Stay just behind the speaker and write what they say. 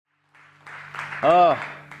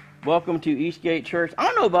Welcome to Eastgate Church. I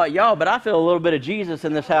don't know about y'all, but I feel a little bit of Jesus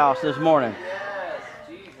in this house this morning. Yes,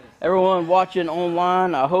 Jesus. Everyone watching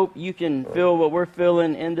online, I hope you can feel what we're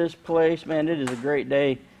feeling in this place. Man, it is a great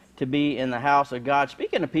day to be in the house of God.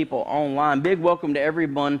 Speaking of people online, big welcome to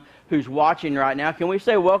everyone who's watching right now. Can we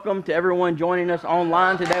say welcome to everyone joining us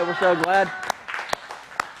online today? We're so glad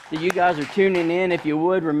that you guys are tuning in. If you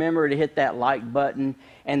would, remember to hit that like button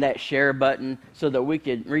and that share button so that we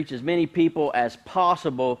can reach as many people as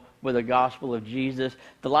possible with the gospel of Jesus.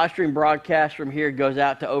 The live stream broadcast from here goes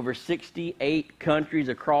out to over 68 countries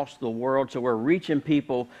across the world, so we're reaching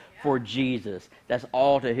people for Jesus. That's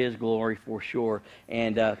all to His glory for sure.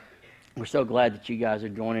 And we're so glad that you guys are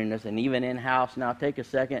joining us. And even in-house now, take a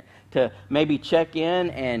second to maybe check in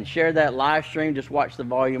and share that live stream. Just watch the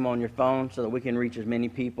volume on your phone so that we can reach as many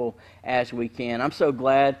people as we can. I'm so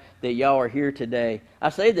glad that y'all are here today. I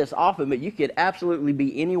say this often, but you could absolutely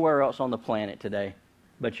be anywhere else on the planet today,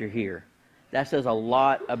 but you're here. That says a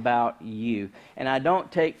lot about you. And I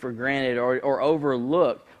don't take for granted or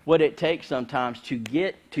overlook what it takes sometimes to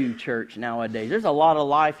get to church nowadays. There's a lot of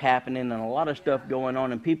life happening and a lot of stuff going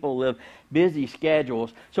on, and people live busy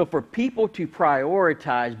schedules. So for people to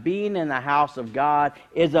prioritize being in the house of God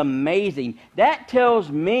is amazing. That tells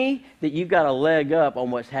me that you've got a leg up on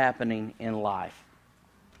what's happening in life.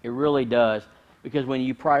 It really does. Because when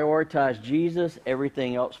you prioritize Jesus,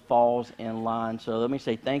 everything else falls in line. So let me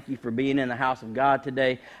say thank you for being in the house of God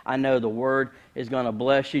today. I know the Word is going to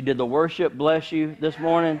bless you. Did the worship bless you this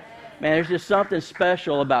morning? Man, there's just something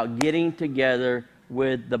special about getting together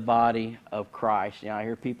with the body of Christ. You know, I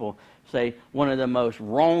hear people say one of the most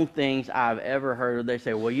wrong things I've ever heard. They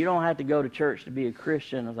say, well, you don't have to go to church to be a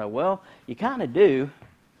Christian. I was like, well, you kind of do.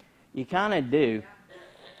 You kind of do.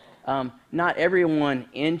 Not everyone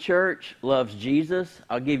in church loves Jesus.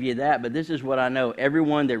 I'll give you that. But this is what I know.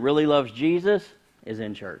 Everyone that really loves Jesus is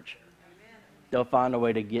in church. Amen. They'll find a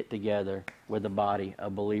way to get together with the body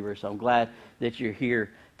of believers. So I'm glad that you're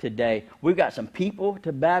here today. We've got some people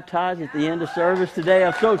to baptize at the end of service today.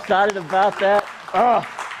 I'm so excited about that.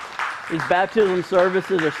 These baptism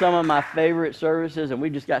services are some of my favorite services. And we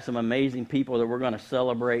just got some amazing people that we're going to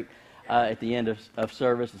celebrate at the end of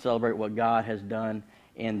service and celebrate what God has done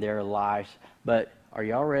in their lives. But are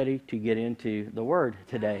y'all ready to get into the Word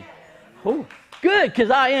today? Ooh, good,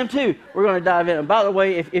 because I am too. We're going to dive in. And by the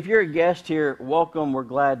way, if you're a guest here, welcome. We're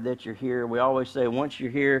glad that you're here. We always say once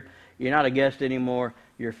you're here, you're not a guest anymore.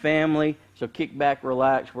 You're family. So kick back,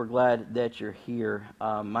 relax. We're glad that you're here.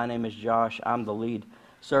 My name is Josh. I'm the lead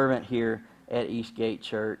servant here at Eastgate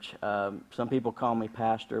Church. Some people call me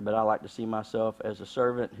pastor, but I like to see myself as a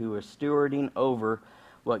servant who is stewarding over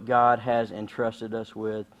what God has entrusted us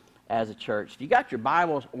with as a church. If you got your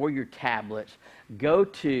Bibles or your tablets, go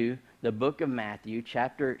to the book of Matthew,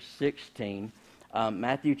 chapter 16.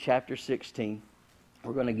 Matthew chapter 16.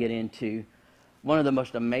 We're going to get into one of the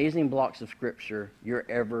most amazing blocks of Scripture you're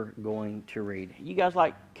ever going to read. You guys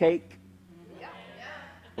like cake?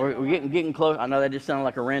 We're getting close. I know that just sounded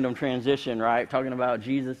like a random transition, right? Talking about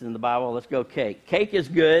Jesus in the Bible. Let's go cake. Cake is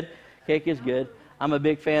good. Cake is good. I'm a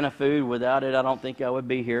big fan of food. Without it, I don't think I would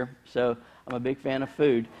be here. So I'm a big fan of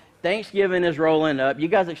food. Thanksgiving is rolling up. You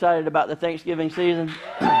guys excited about the Thanksgiving season?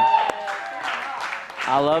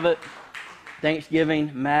 I love it.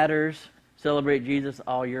 Thanksgiving matters. Celebrate Jesus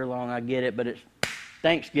all year long. I get it, but it's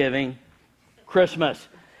Thanksgiving, Christmas,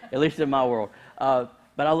 at least in my world.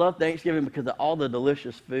 But I love Thanksgiving because of all the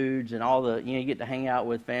delicious foods and all the, you get to hang out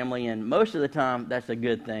with family. And most of the time, that's a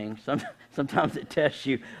good thing. Sometimes it tests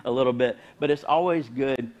you a little bit. But it's always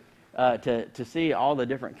good to see all the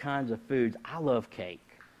different kinds of foods. I love cake.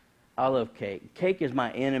 I love cake. Cake is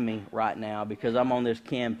my enemy right now because I'm on this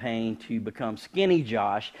campaign to become skinny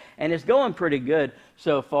Josh. And it's going pretty good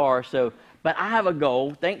so far. But I have a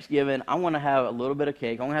goal. Thanksgiving, I want to have a little bit of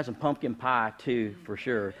cake. I want to have some pumpkin pie, too, for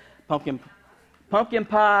sure. Pumpkin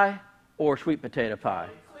pie or sweet potato pie?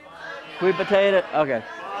 Sweet potato? Okay.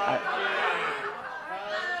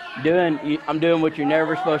 I'm doing what you're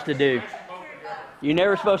never supposed to do. You're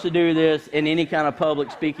never supposed to do this in any kind of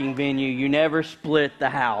public speaking venue. You never split the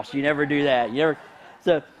house. You never do that.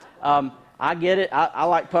 I get it. I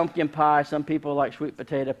like pumpkin pie. Some people like sweet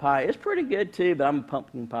potato pie. It's pretty good too, but I'm a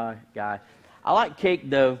pumpkin pie guy. I like cake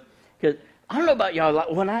though, because I don't know about y'all.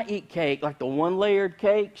 Like when I eat cake, like the one-layered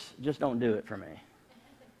cakes, just don't do it for me.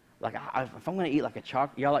 Like if I'm going to eat like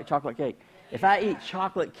y'all like chocolate cake? If I eat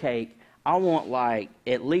chocolate cake, I want like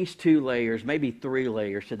at least 2 layers, maybe 3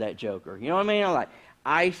 layers to that joker. You know what I mean? I'm like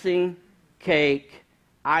icing, cake,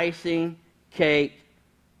 icing, cake,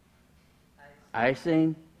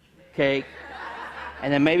 icing, cake.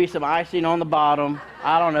 and then maybe some icing on the bottom.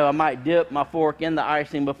 I don't know. I might dip my fork in the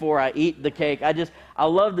icing before I eat the cake. I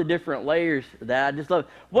love the different layers of that. I just love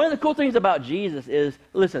it. One of the cool things about Jesus is,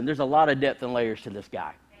 listen, there's a lot of depth and layers to this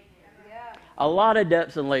guy. A lot of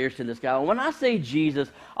depths and layers to this guy. When I say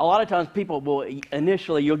Jesus, a lot of times people will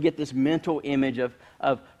initially, you'll get this mental image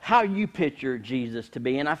of how you picture Jesus to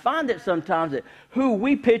be. And I find that sometimes that who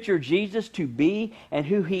we picture Jesus to be and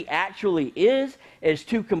who he actually is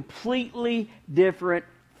two completely different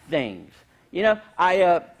things. You know,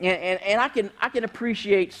 I can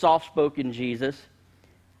appreciate soft-spoken Jesus.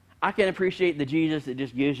 I can appreciate the Jesus that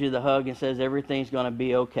just gives you the hug and says everything's going to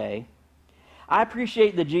be okay. I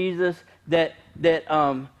appreciate the Jesus that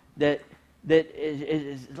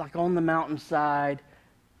is like on the mountainside,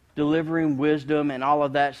 delivering wisdom and all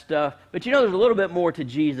of that stuff. But you know, there's a little bit more to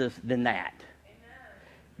Jesus than that.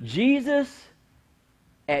 Amen. Jesus,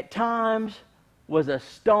 at times, was a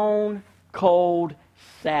stone-cold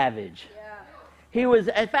savage. Yeah. He was,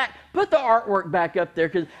 in fact, put the artwork back up there,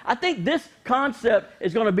 because I think this concept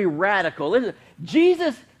is going to be radical. Listen,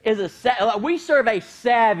 Jesus is we serve a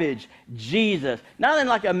savage Jesus. Not in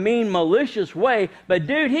like a mean, malicious way, but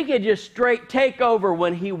dude, he could just straight take over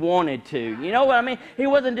when he wanted to. You know what I mean? He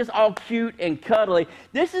wasn't just all cute and cuddly.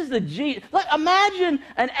 This is the Jesus. Like, imagine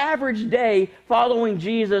an average day following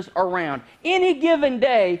Jesus around. Any given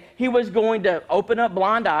day, he was going to open up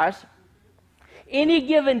blind eyes. Any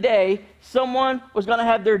given day, someone was going to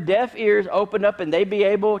have their deaf ears opened up and they'd be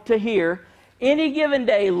able to hear. Any given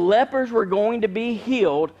day, lepers were going to be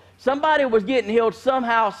healed. Somebody was getting healed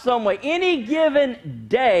somehow, some way. Any given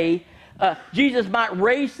day, Jesus might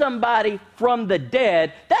raise somebody from the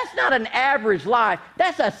dead. That's not an average life.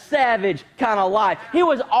 That's a savage kind of life. He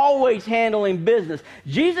was always handling business.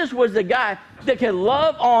 Jesus was the guy that could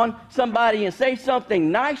love on somebody and say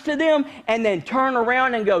something nice to them and then turn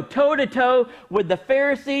around and go toe-to-toe with the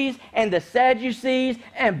Pharisees and the Sadducees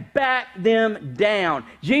and back them down.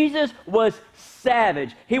 Jesus was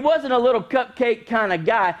savage. He wasn't a little cupcake kind of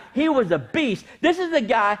guy. He was a beast. This is the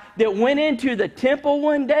guy that went into the temple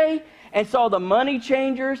one day and saw the money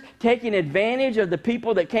changers taking advantage of the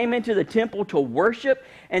people that came into the temple to worship,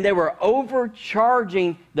 and they were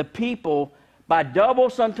overcharging the people by double,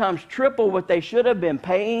 sometimes triple what they should have been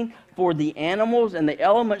paying for the animals and the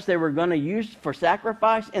elements they were going to use for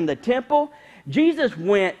sacrifice in the temple. Jesus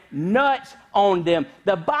went nuts on them.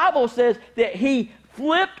 The Bible says that he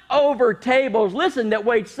flipped over tables, listen, that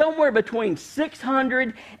weighed somewhere between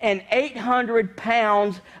 600 and 800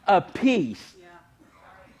 pounds apiece.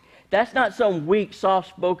 That's not some weak,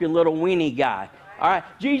 soft-spoken little weenie guy. All right,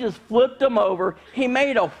 Jesus flipped them over. He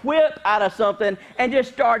made a whip out of something and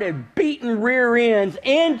just started beating rear ends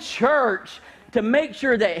in church to make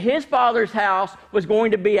sure that his Father's house was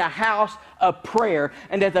going to be a house of prayer,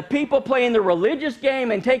 and that the people playing the religious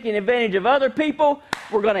game and taking advantage of other people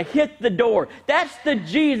were going to hit the door. That's the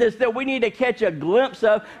Jesus that we need to catch a glimpse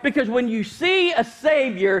of, because when you see a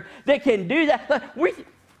Savior that can do that,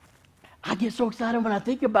 I get so excited when I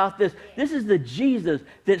think about this. This is the Jesus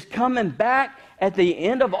that's coming back at the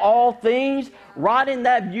end of all things, riding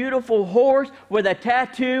that beautiful horse with a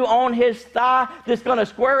tattoo on his thigh that's going to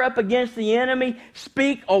square up against the enemy,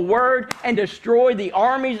 speak a word, and destroy the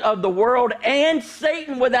armies of the world and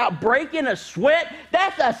Satan without breaking a sweat.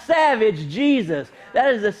 That's a savage Jesus.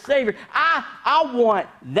 That is the Savior. I want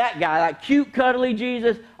that guy, like cute, cuddly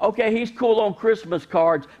Jesus. Okay, he's cool on Christmas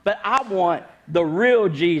cards, but I want the real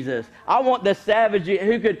Jesus. I want the savage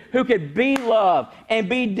who could be loved and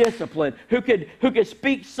be disciplined, who could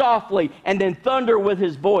speak softly and then thunder with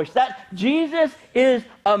his voice. That Jesus is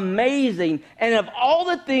amazing. And of all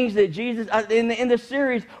the things that Jesus in this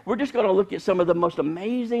series, we're just going to look at some of the most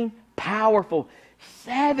amazing, powerful,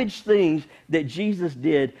 savage things that Jesus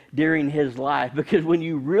did during his life. Because when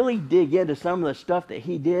you really dig into some of the stuff that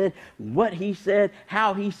he did, what he said,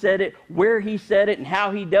 how he said it, where he said it, and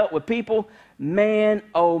how he dealt with people, man,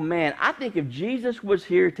 oh man, I think if Jesus was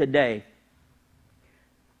here today,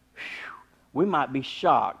 we might be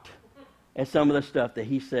shocked at some of the stuff that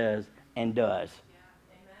he says and does.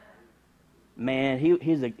 Yeah, man,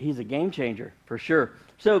 he's a game changer for sure.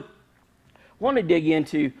 So I want to dig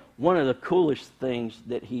into one of the coolest things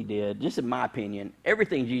that he did. Just in my opinion,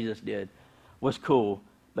 everything Jesus did was cool,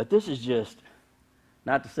 but this is just,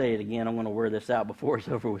 not to say it again, I'm going to wear this out before it's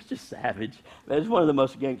over, it's just savage. It's one of the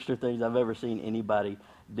most gangster things I've ever seen anybody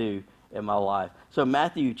do in my life. So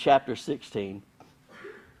Matthew chapter 16,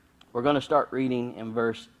 we're going to start reading in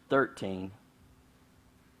verse 13.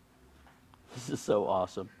 This is so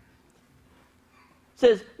awesome. It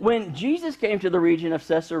says, when Jesus came to the region of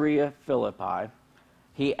Caesarea Philippi,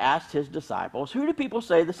 he asked his disciples, who do people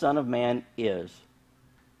say the Son of Man is?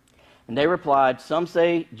 And they replied, some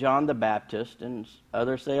say John the Baptist, and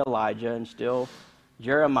others say Elijah, and still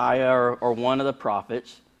Jeremiah or one of the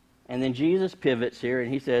prophets. And then Jesus pivots here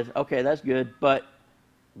and he says, okay, that's good, but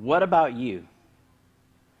what about you?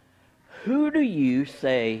 Who do you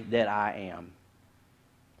say that I am?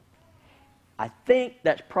 I think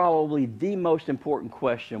that's probably the most important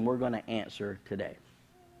question we're going to answer today.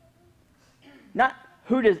 Not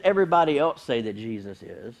who does everybody else say that Jesus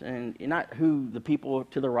is, and not who the people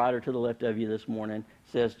to the right or to the left of you this morning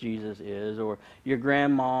says Jesus is, or your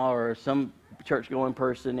grandma or some church-going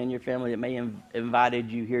person in your family that may have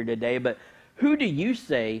invited you here today, but who do you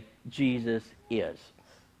say Jesus is?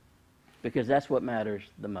 Because that's what matters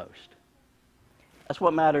the most. That's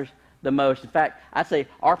what matters the most. In fact, I'd say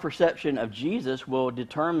our perception of Jesus will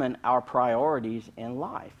determine our priorities in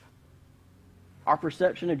life. Our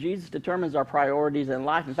perception of Jesus determines our priorities in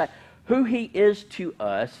life. In fact, who he is to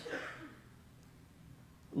us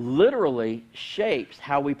literally shapes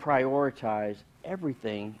how we prioritize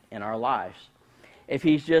everything in our lives. If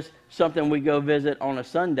he's just something we go visit on a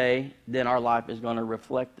Sunday, then our life is going to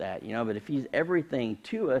reflect that, But if he's everything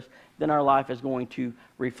to us, then our life is going to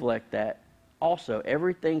reflect that also.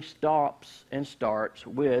 Everything stops and starts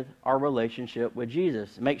with our relationship with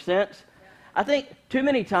Jesus. Make sense? I think too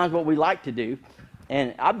many times what we like to do,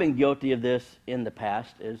 and I've been guilty of this in the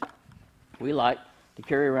past, is we like to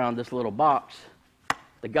carry around this little box,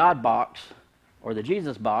 the God box or the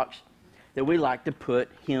Jesus box, that we like to put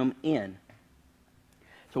him in.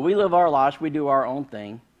 So we live our lives, we do our own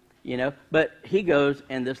thing, but he goes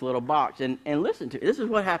in this little box. And listen to it. This is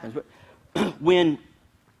what happens. When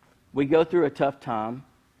we go through a tough time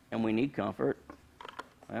and we need comfort,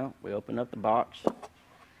 well, we open up the box.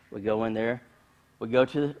 We go in there, we go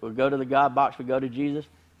to the God box, we go to Jesus,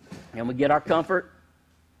 and we get our comfort,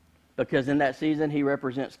 because in that season, he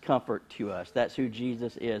represents comfort to us. That's who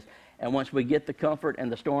Jesus is. And once we get the comfort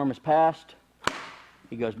and the storm is past,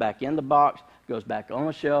 he goes back in the box, goes back on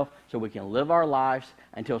the shelf, so we can live our lives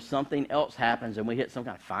until something else happens and we hit some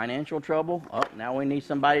kind of financial trouble. Oh, now we need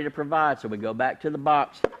somebody to provide, so we go back to the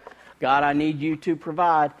box. God, I need you to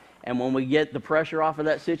provide. And when we get the pressure off of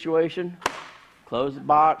that situation, close the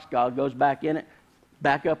box, God goes back in it,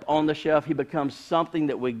 back up on the shelf. He becomes something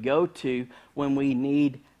that we go to when we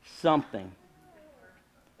need something,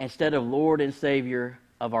 instead of Lord and Savior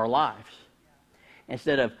of our lives,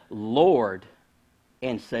 instead of Lord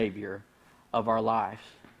and Savior of our lives.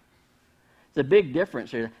 It's a big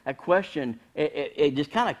difference here. That question, it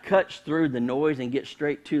just kind of cuts through the noise and gets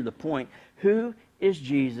straight to the point. Who is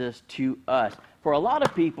Jesus to us? For a lot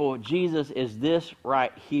of people, Jesus is this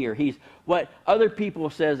right here. He's what other people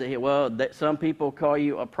says that that some people call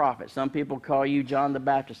you a prophet. Some people call you John the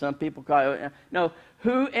Baptist. Some people call you... No,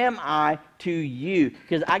 who am I to you?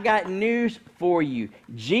 Because I got news for you.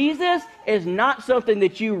 Jesus is not something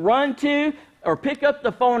that you run to or pick up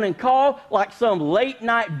the phone and call like some late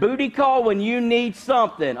night booty call when you need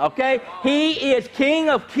something, okay? He is King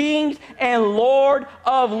of Kings and Lord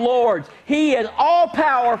of Lords. He is all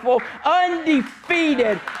powerful,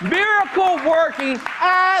 undefeated, miracle working.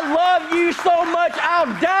 I love you so much,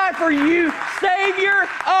 I'll die for you, Savior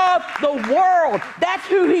of the world. That's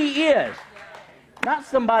who he is. Not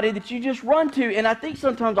somebody that you just run to. And I think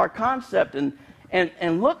sometimes our concept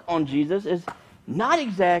and look on Jesus is not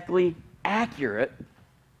exactly accurate,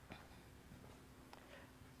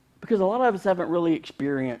 because a lot of us haven't really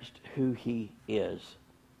experienced who he is.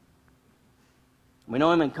 We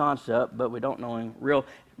know him in concept, but we don't know him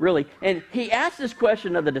really. And he asked this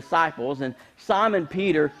question of the disciples, and Simon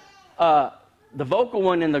Peter, the vocal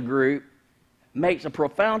one in the group, makes a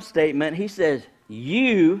profound statement. He says,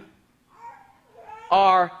 "You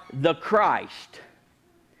are the Christ,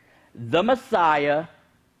 the Messiah,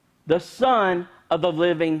 the Son of the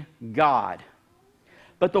living God."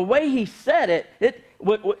 But the way he said it,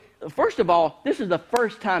 first of all, this is the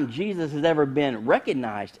first time Jesus has ever been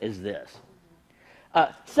recognized as this.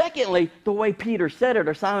 Secondly, the way Peter said it,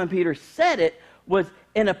 or Simon Peter said it, was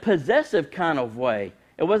in a possessive kind of way.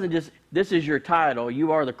 It wasn't just, this is your title,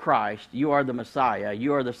 you are the Christ, you are the Messiah,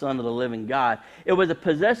 you are the Son of the living God. It was a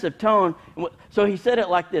possessive tone. So he said it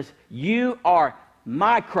like this: you are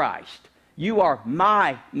my Christ, you are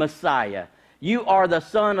my Messiah, you are the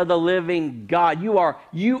Son of the living God. You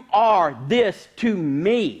are this to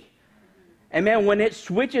me. And man, when it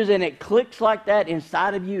switches and it clicks like that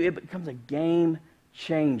inside of you, it becomes a game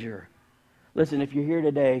changer. Listen, if you're here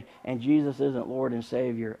today and Jesus isn't Lord and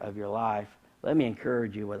Savior of your life, let me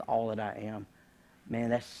encourage you with all that I am.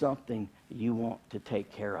 Man, that's something you want to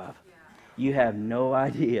take care of. You have no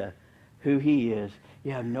idea who he is.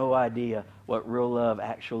 You have no idea what real love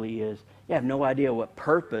actually is You have no idea what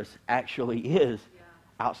purpose actually is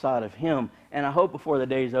outside of him. And I hope before the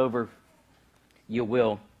day's over, you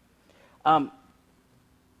will. Then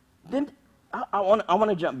I want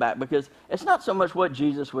to jump back, because it's not so much what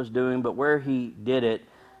Jesus was doing, but where he did it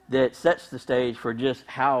that sets the stage for just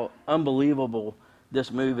how unbelievable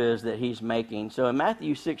this move is that he's making. So in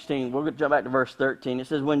Matthew 16, we'll jump back to verse 13. It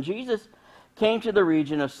says, when Jesus came to the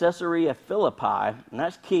region of Caesarea Philippi, and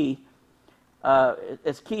that's key.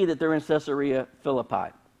 It's key that they're in Caesarea Philippi.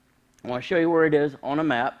 I want to show you where it is on a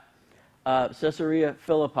map. Caesarea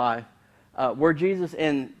Philippi, where Jesus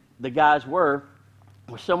and the guys were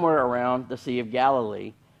somewhere around the Sea of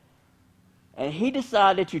Galilee. And he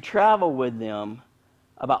decided to travel with them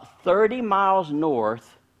about 30 miles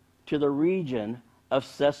north to the region of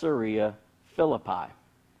Caesarea Philippi.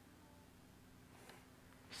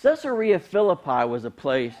 Caesarea Philippi was a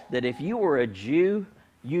place that if you were a Jew,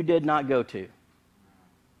 you did not go to.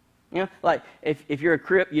 You know, like if you're a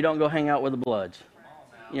Crip, you don't go hang out with the Bloods.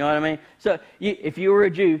 You know what I mean? So if you were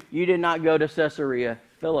a Jew, you did not go to Caesarea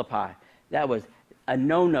Philippi. That was a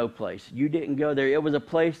no-no place. You didn't go there. It was a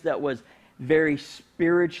place that was very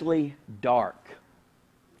spiritually dark.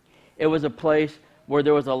 It was a place where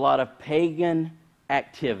there was a lot of pagan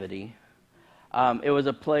activity. It was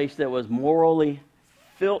a place that was morally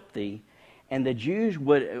filthy, and the Jews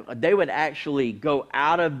would actually go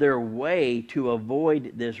out of their way to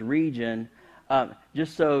avoid this region,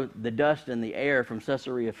 just so the dust in the air from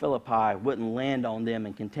Caesarea Philippi wouldn't land on them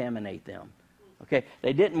and contaminate them. Okay,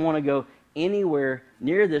 they didn't want to go anywhere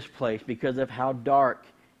near this place because of how dark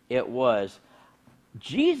it was.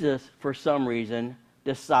 Jesus, for some reason,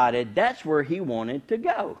 decided that's where he wanted to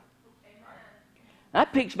go.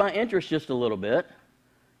 That piques my interest just a little bit.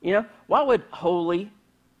 You know, why would holy,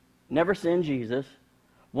 never sinned Jesus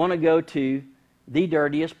want to go to the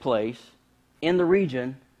dirtiest place in the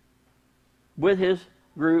region with his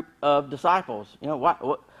group of disciples? You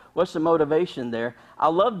know, what's the motivation there? I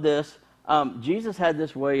love this. Jesus had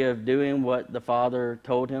this way of doing what the Father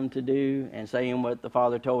told him to do and saying what the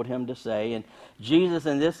Father told him to say. And Jesus,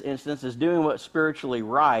 in this instance, is doing what's spiritually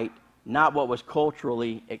right, not what was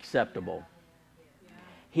culturally acceptable.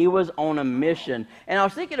 He was on a mission. And I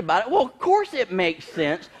was thinking about it. Well, of course it makes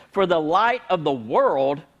sense for the light of the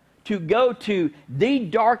world to go to the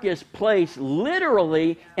darkest place,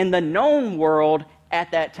 literally, in the known world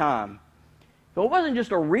at that time. So it wasn't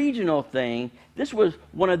just a regional thing. This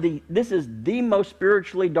is the most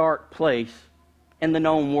spiritually dark place in the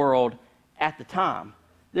known world at the time.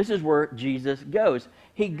 This is where Jesus goes.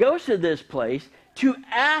 He goes to this place to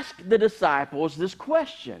ask the disciples this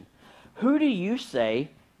question: who do you say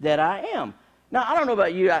that I am? Now, I don't know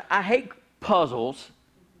about you. I hate puzzles,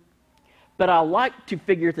 but I like to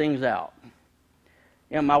figure things out.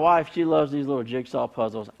 You know, my wife, she loves these little jigsaw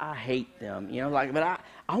puzzles. I hate them. You know, but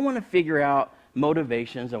I want to figure out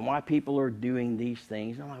motivations and why people are doing these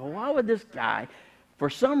things. And I'm like, well, why would this guy, for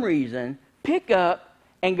some reason, pick up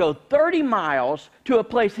and go 30 miles to a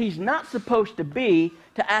place he's not supposed to be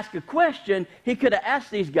to ask a question he could have asked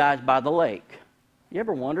these guys by the lake? You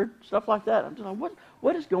ever wondered stuff like that? I'm just like,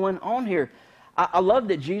 what is going on here? I love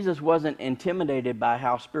that Jesus wasn't intimidated by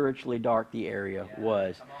how spiritually dark the area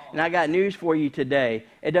was. And I got news for you today.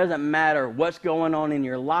 It doesn't matter what's going on in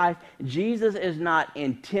your life. Jesus is not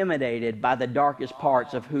intimidated by the darkest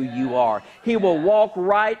parts of who you are. He will walk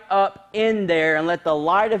right up in there and let the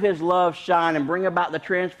light of his love shine and bring about the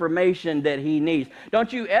transformation that he needs.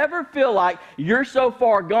 Don't you ever feel like you're so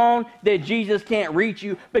far gone that Jesus can't reach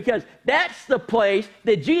you, because that's the place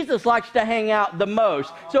that Jesus likes to hang out the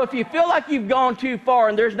most. So if you feel like you've gone too far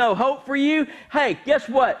and there's no hope for you, hey, guess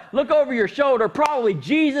what? Look over your shoulder. Probably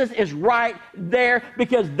Jesus is right there,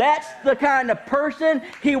 because that's the kind of person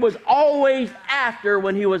he was always after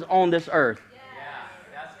when he was on this earth.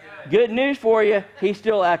 Good news for you, he's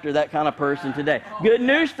still after that kind of person today. Good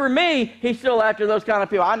news for me, he's still after those kind of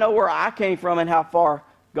people. I know where I came from and how far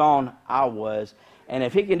gone I was. And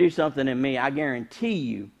if he can do something in me, I guarantee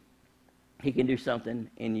you he can do something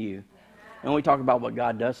in you. And when we talk about what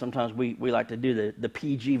God does, sometimes we like to do the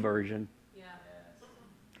PG version.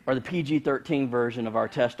 Or the PG-13 version of our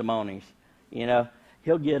testimonies. You know,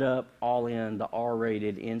 he'll get up all in the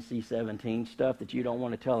R-rated NC-17 stuff that you don't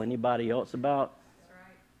want to tell anybody else about,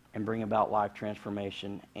 and bring about life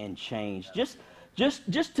transformation and change. Just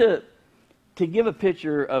to give a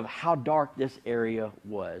picture of how dark this area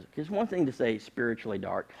was. Because one thing to say spiritually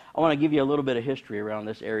dark, I want to give you a little bit of history around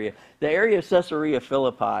this area. The area of Caesarea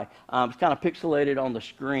Philippi, it's kind of pixelated on the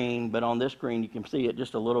screen, but on this screen you can see it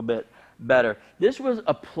just a little bit better. This was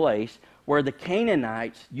a place where the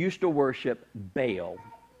Canaanites used to worship Baal.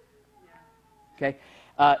 Okay?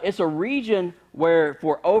 It's a region where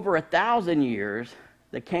for over 1,000 years,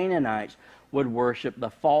 the Canaanites would worship the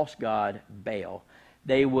false god Baal.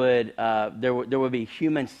 They would there would be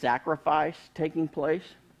human sacrifice taking place.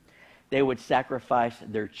 They would sacrifice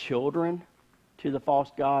their children to the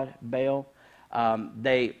false god Baal.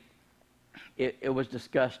 It was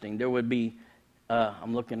disgusting. There would be,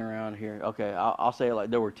 I'm looking around here. Okay, I'll say it like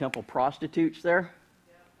there were temple prostitutes there,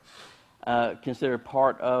 considered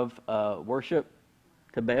part of worship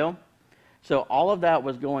to Baal. So all of that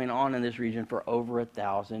was going on in this region for over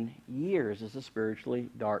 1,000 years. It's a spiritually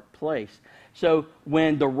dark place. So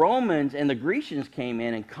when the Romans and the Grecians came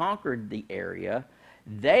in and conquered the area,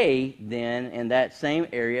 they then, in that same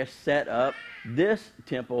area, set up this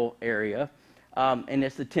temple area. And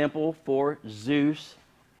it's the temple for Zeus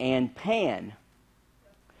and Pan,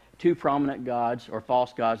 two prominent gods or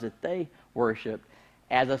false gods that they worshiped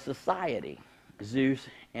as a society, Zeus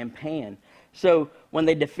and Pan. So when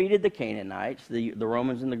they defeated the Canaanites, the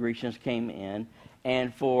Romans and the Grecians came in,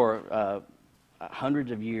 and for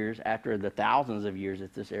hundreds of years, after the thousands of years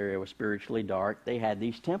that this area was spiritually dark, they had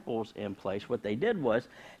these temples in place. What they did was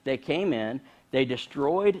they came in, they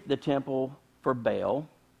destroyed the temple for Baal,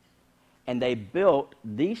 and they built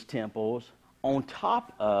these temples on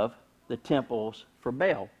top of the temples for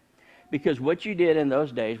Baal. Because what you did in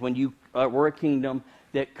those days, when you were a kingdom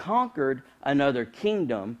that conquered another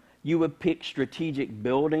kingdom, you would pick strategic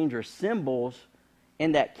buildings or symbols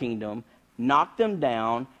in that kingdom, knock them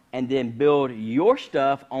down, and then build your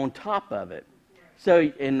stuff on top of it. So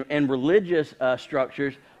in religious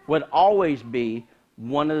structures would always be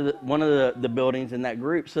one of the buildings in that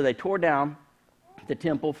group. So they tore down the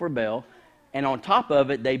temple for Baal, and on top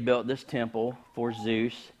of it they built this temple for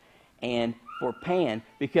Zeus and for Pan,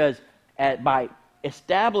 because by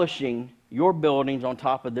establishing your buildings on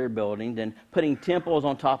top of their buildings and putting temples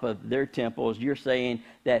on top of their temples, you're saying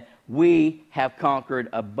that we have conquered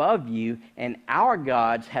above you and our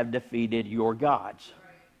gods have defeated your gods.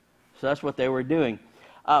 So that's what they were doing.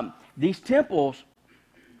 These temples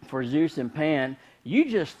for Zeus and Pan, you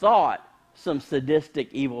just thought some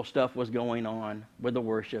sadistic evil stuff was going on with the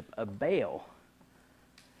worship of Baal.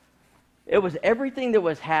 It was everything that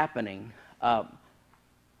was happening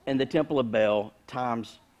in the temple of Baal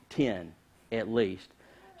times 10 at least.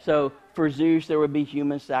 So for Zeus, there would be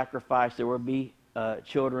human sacrifice. There would be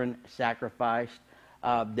children sacrificed.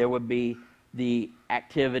 There would be the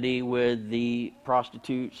activity with the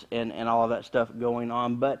prostitutes and all of that stuff going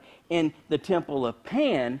on. But in the temple of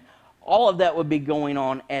Pan, all of that would be going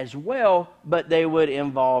on as well, but they would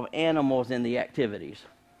involve animals in the activities.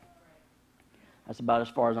 That's about as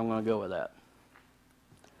far as I'm going to go with that.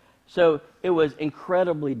 So it was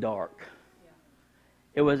incredibly dark.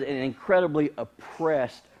 It was an incredibly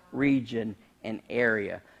oppressed region and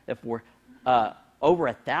area. That for over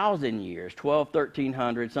 1,000 years,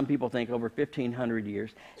 1,300, some people think over 1,500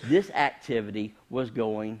 years, this activity was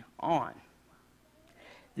going on.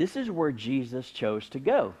 This is where Jesus chose to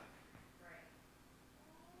go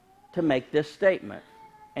to make this statement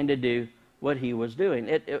and to do what he was doing.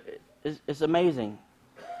 It's amazing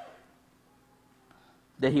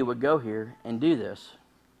that he would go here and do this.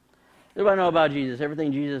 Everybody know about Jesus.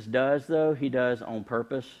 Everything Jesus does, though, he does on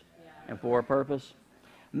purpose and for a purpose.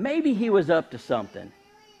 Maybe he was up to something.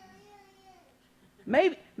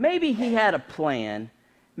 Maybe he had a plan.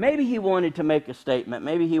 Maybe he wanted to make a statement.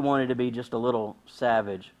 Maybe he wanted to be just a little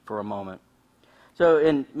savage for a moment. So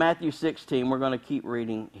in Matthew 16, we're going to keep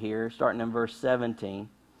reading here, starting in verse 17.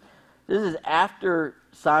 This is after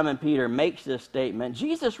Simon Peter makes this statement.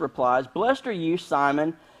 Jesus replies, "Blessed are you,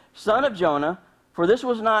 Simon, son of Jonah, for this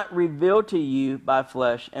was not revealed to you by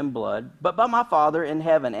flesh and blood, but by my Father in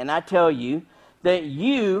heaven. And I tell you that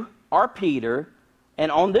you are Peter,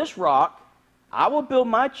 and on this rock I will build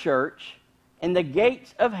my church, and the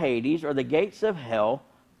gates of Hades, or the gates of hell,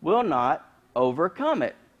 will not overcome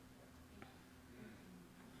it."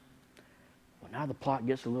 Well, now the plot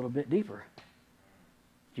gets a little bit deeper.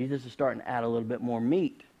 Jesus is starting to add a little bit more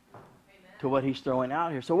meat to what he's throwing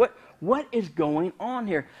out here. So what is going on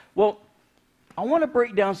here? Well, I want to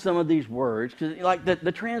break down some of these words, because like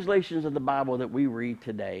the translations of the Bible that we read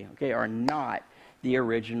today, okay, are not the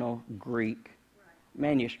original Greek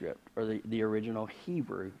manuscript or the original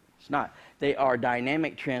Hebrew. It's not. They are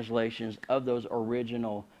dynamic translations of those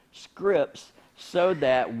original scripts so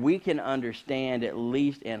that we can understand, at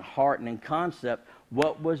least in heart and in concept,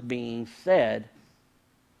 what was being said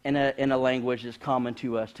in a language that's common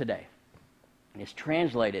to us today. It's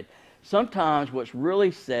translated. Sometimes what's really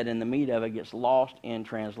said in the meat of it gets lost in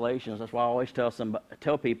translations. That's why I always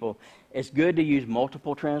tell people it's good to use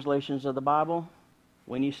multiple translations of the Bible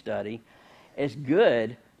when you study. it's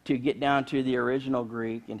good to get down to the original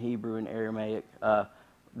Greek and Hebrew and Aramaic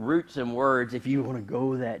roots and words if you want to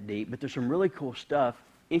go that deep. But there's some really cool stuff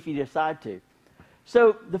if you decide to.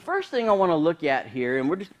 So the first thing I want to look at here,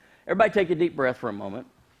 and everybody take a deep breath for a moment.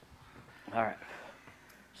 All right.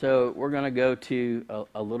 So we're going to go to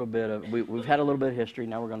a little bit of, we've had a little bit of history.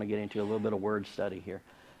 Now we're going to get into a little bit of word study here.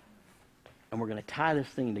 And we're going to tie this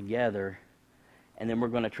thing together, and then we're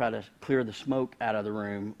going to try to clear the smoke out of the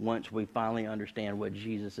room once we finally understand what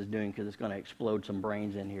Jesus is doing, because it's going to explode some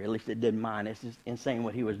brains in here. At least it did mine. It's just insane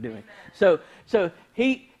what he was doing. So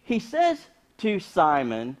he says to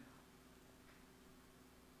Simon,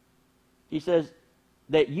 he says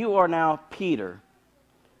that you are now Peter,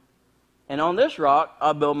 and on this rock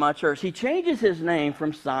I'll build my church. He changes his name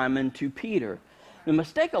from Simon to Peter. The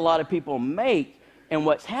mistake a lot of people make and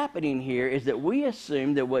what's happening here is that we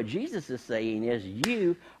assume that what Jesus is saying is,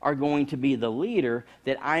 you are going to be the leader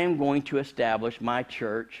that I am going to establish my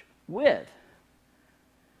church with.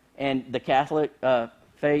 And the Catholic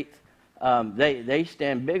faith, they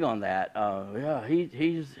stand big on that. Yeah,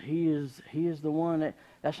 he is the one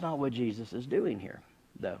that's not what Jesus is doing here,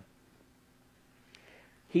 though.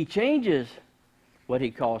 He changes what he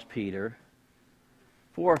calls Peter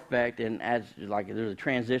for effect, and as like there's a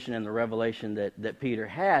transition in the revelation that Peter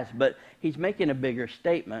has, but he's making a bigger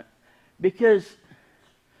statement, because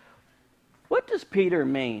what does Peter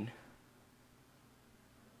mean?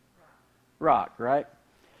 Rock, right?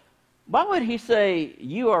 Why would he say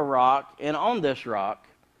you are rock and on this rock,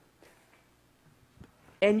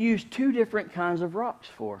 and use two different kinds of rocks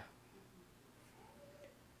for?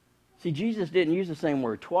 See, Jesus didn't use the same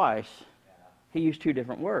word twice. He used two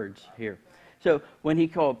different words here. So when he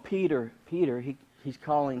called Peter, he's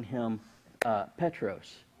calling him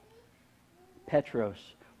Petros. Petros,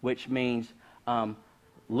 which means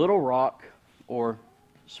little rock or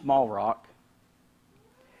small rock.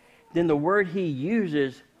 Then the word he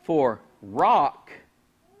uses for rock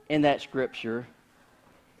in that scripture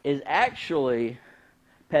is actually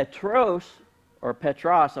Petros,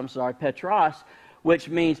 which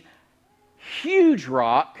means huge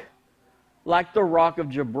rock, like the rock of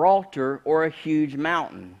Gibraltar or a huge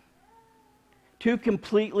mountain. Two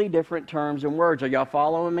completely different terms and words. Are y'all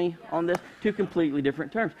following me on this? Two completely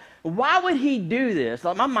different terms. Why would he do this?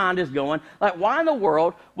 Like, my mind is going, like, why in the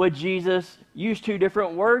world would Jesus use two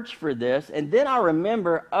different words for this? And then I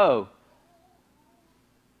remember, go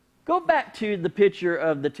back to the picture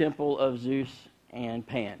of the temple of Zeus and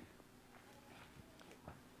Pan.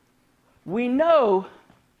 We know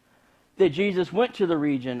that Jesus went to the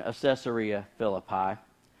region of Caesarea Philippi.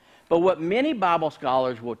 But what many Bible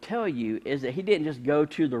scholars will tell you is that he didn't just go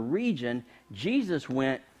to the region. Jesus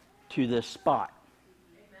went to this spot.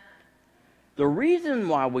 Amen. The reason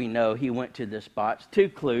why we know he went to this spot is two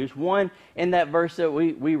clues. One, in that verse that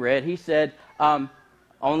we read, he said, on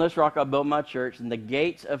this rock I'll build my church, and the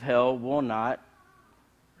gates of hell will not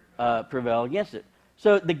prevail against it.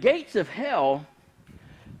 So the gates of hell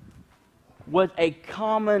was a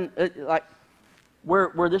common, like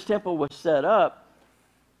where this temple was set up,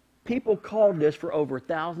 people called this for over a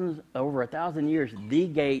thousand years the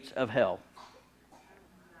gates of hell.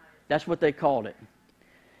 That's what they called it,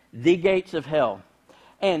 the gates of hell.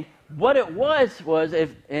 And what it was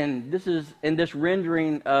and this is in this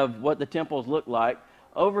rendering of what the temples look like.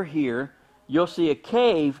 Over here, you'll see a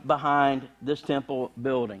cave behind this temple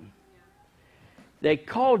building. They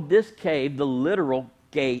called this cave the literal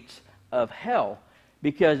gates of hell,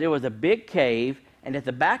 because it was a big cave, and at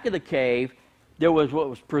the back of the cave there was what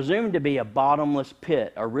was presumed to be a bottomless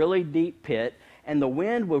pit, a really deep pit, and the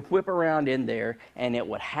wind would whip around in there and it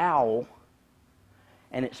would howl,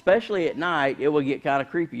 and especially at night it would get kind of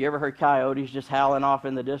creepy. You ever heard coyotes just howling off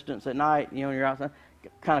in the distance at night? You know, when you're outside,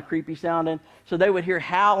 kind of creepy sounding. So they would hear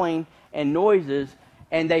howling and noises,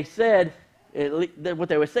 and they said, what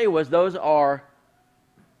they would say was, those are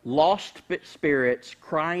lost spirits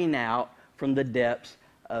crying out from the depths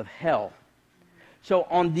of hell. So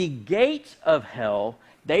on the gates of hell,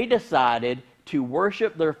 they decided to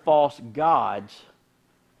worship their false gods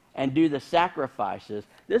and do the sacrifices.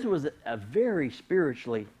 This was a very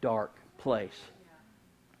spiritually dark place.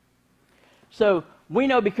 So we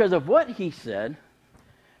know, because of what he said,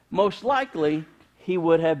 most likely he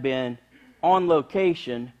would have been on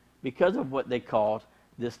location because of what they called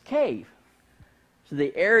this cave. So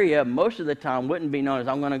the area most of the time wouldn't be known as,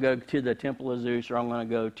 I'm going to go to the temple of Zeus, or I'm going to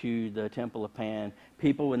go to the temple of Pan.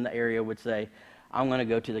 People in the area would say, I'm going to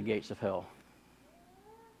go to the gates of hell.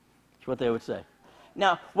 That's what they would say.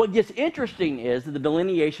 Now, what gets interesting is the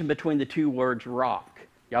delineation between the two words rock.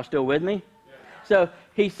 Y'all still with me? Yeah. So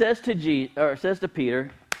he says to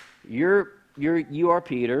Peter, you're you are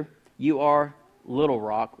Peter, you are little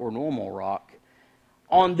rock or normal rock.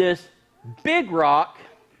 On this big rock,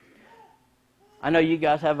 I know you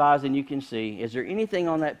guys have eyes and you can see. Is there anything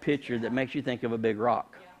on that picture that makes you think of a big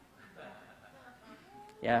rock?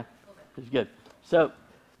 Yeah, it's good. So,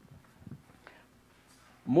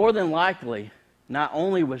 more than likely, not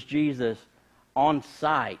only was Jesus on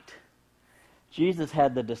site, Jesus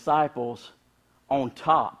had the disciples on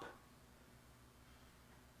top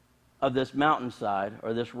of this mountainside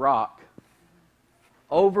or this rock,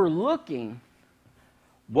 overlooking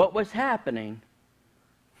what was happening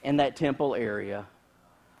in that temple area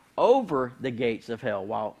over the gates of hell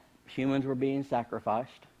while humans were being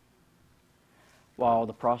sacrificed, while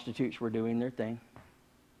the prostitutes were doing their thing,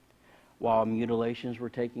 while mutilations were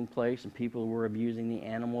taking place and people were abusing the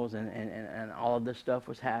animals and all of this stuff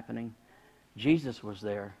was happening. Jesus was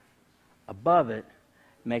there above it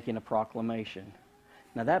making a proclamation.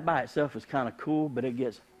 Now that by itself is kind of cool, but it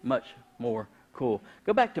gets much more cool.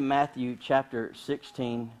 Go back to Matthew chapter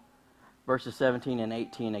 16, verses 17 and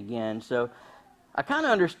 18 again. So I kind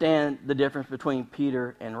of understand the difference between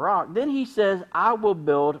Peter and rock. Then he says, I will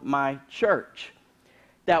build my church.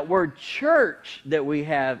 That word church that we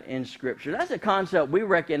have in Scripture, that's a concept we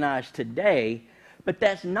recognize today, but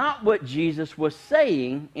that's not what Jesus was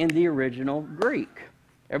saying in the original Greek.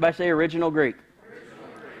 Everybody say original Greek.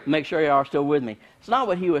 Make sure you are still with me. It's not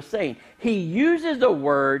what he was saying. He uses a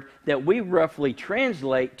word that we roughly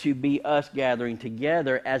translate to be us gathering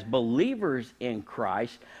together as believers in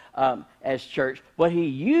Christ, as church. What he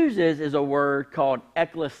uses is a word called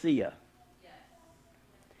ecclesia. Yes.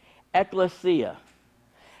 Ecclesia.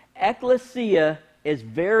 Ecclesia is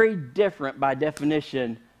very different by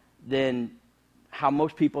definition than how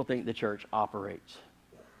most people think the church operates.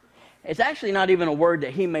 It's actually not even a word that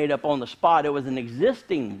he made up on the spot. It was an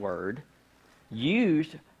existing word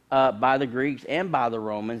used by the Greeks and by the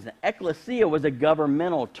Romans. The ecclesia was a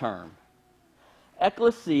governmental term.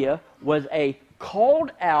 Ecclesia was a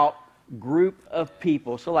called out group of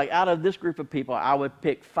people. So like out of this group of people, I would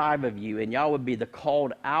pick 5 of you, and y'all would be the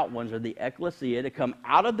called out ones, or the ecclesia, to come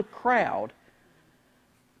out of the crowd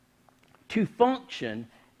to function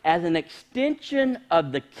as an extension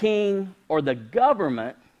of the king or the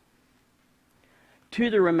government to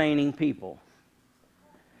the remaining people.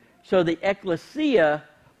 So the ecclesia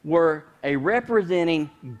were a representing,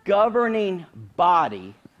 governing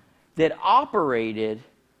body that operated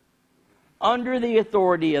under the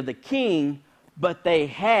authority of the king, but they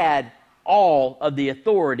had all of the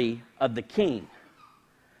authority of the king.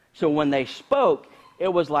 So when they spoke, it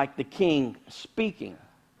was like the king speaking.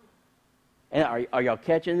 And are y'all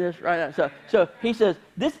catching this right now? So he says,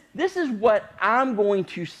 this is what I'm going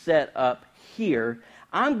to set up here.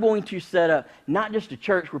 I'm going to set up not just a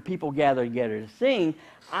church where people gather together to sing.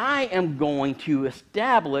 I am going to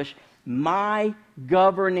establish my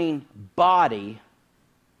governing body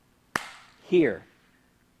here.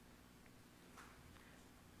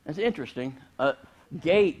 That's interesting.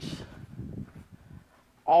 Gates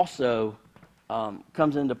also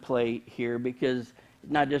comes into play here, because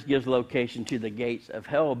it not just gives location to the gates of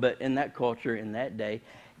hell, but in that culture, in that day,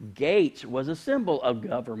 gates was a symbol of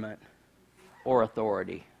government or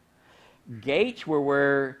authority. Gates were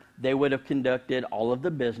where they would have conducted all of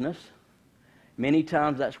the business. Many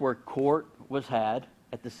times that's where court was had,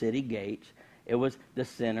 at the city gates. It was the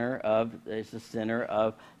center of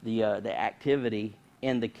the activity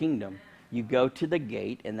in the kingdom. You go to the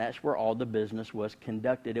gate, and that's where all the business was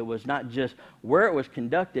conducted. It was not just where it was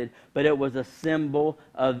conducted, but it was a symbol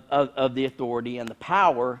of the authority and the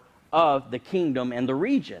power of the kingdom and the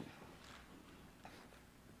region.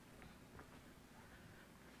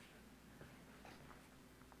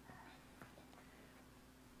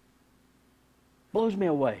 Blows me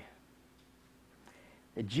away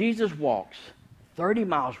that Jesus walks 30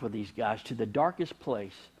 miles with these guys to the darkest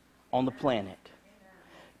place on the planet,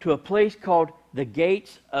 to a place called the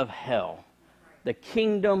gates of hell, the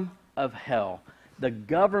kingdom of hell, the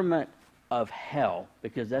government of hell,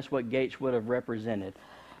 because that's what gates would have represented.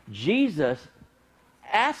 Jesus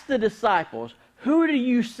asked the disciples, who do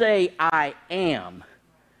you say I am?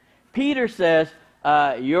 Peter says,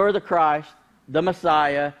 you're the Christ, the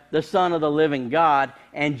Messiah, the Son of the living God.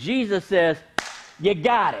 And Jesus says, you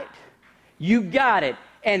got it. You got it.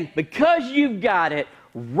 And because you've got it,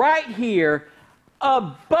 right here,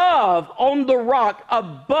 above, on the rock,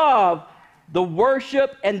 above the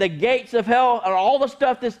worship and the gates of hell and all the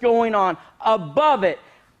stuff that's going on, above it,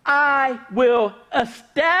 I will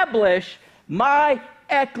establish my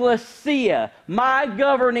ecclesia, my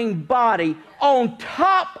governing body, on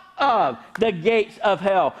top of the gates of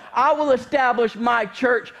hell. I will establish my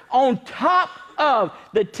church on top of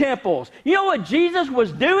the temples. You know what Jesus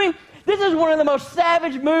was doing? This is one of the most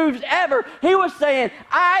savage moves ever. He was saying,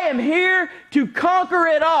 I am here to conquer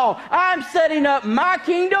it all. I'm setting up my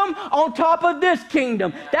kingdom on top of this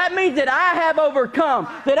kingdom. That means that I have overcome,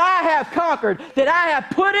 that I have conquered, that I have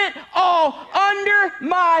put it all under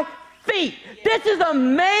my feet. This is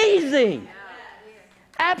amazing.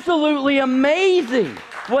 Absolutely amazing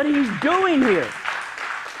what he's doing here.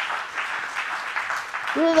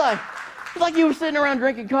 It's like he was sitting around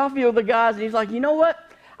drinking coffee with the guys, and he's like, you know what?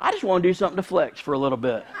 I just want to do something to flex for a little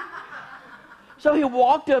bit. So he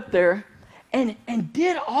walked up there and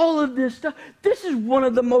did all of this stuff. This is one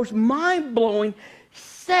of the most mind-blowing,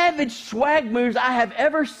 savage swag moves I have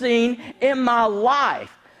ever seen in my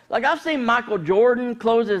life. Like, I've seen Michael Jordan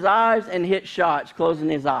close his eyes and hit shots closing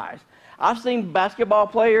his eyes. I've seen basketball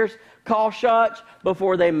players call shots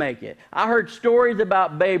before they make it. I heard stories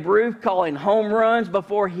about Babe Ruth calling home runs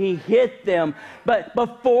before he hit them. But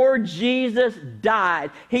before Jesus died,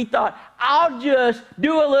 he thought, I'll just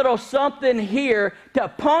do a little something here to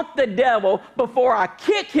punk the devil before I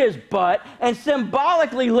kick his butt and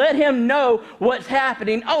symbolically let him know what's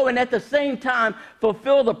happening. Oh, and at the same time,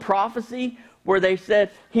 fulfill the prophecy where they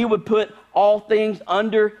said he would put all things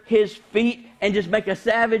under his feet and just make a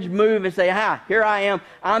savage move and say, hi, here I am.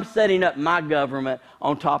 I'm setting up my government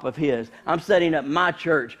on top of his. I'm setting up my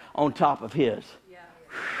church on top of his. Yeah.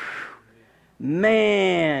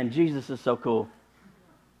 Man, Jesus is so cool.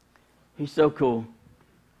 He's so cool.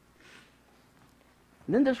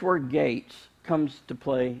 And then this word gates comes to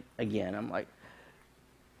play again. I'm like,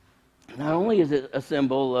 not only is it a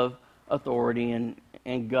symbol of authority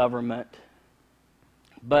and government,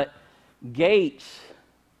 but gates,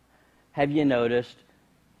 have you noticed,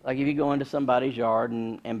 like if you go into somebody's yard,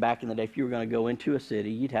 and back in the day, if you were going to go into a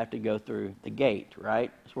city, you'd have to go through the gate,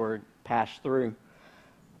 right? That's where it passed through.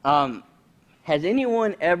 Has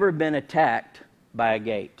anyone ever been attacked by a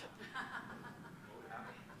gate?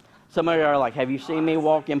 Somebody are like, have you seen me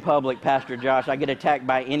walk in public, Pastor Josh? I get attacked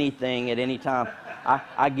by anything at any time.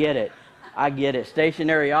 I get it. I get it.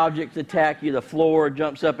 Stationary objects attack you. The floor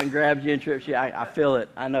jumps up and grabs you and trips you. I feel it.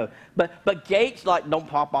 I know. But gates, like, don't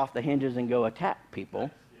pop off the hinges and go attack people.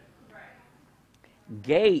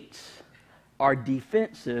 Gates are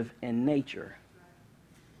defensive in nature.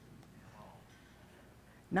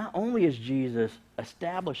 Not only is Jesus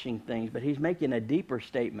establishing things, but he's making a deeper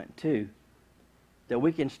statement too that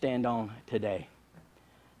we can stand on today.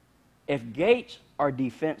 If gates are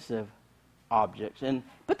defensive objects, and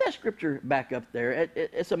put that scripture back up there.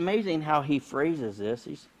 It's amazing how he phrases this.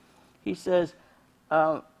 He says,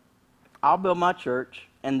 I'll build my church,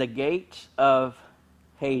 and the gates of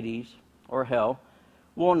Hades, or hell,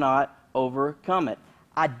 will not overcome it.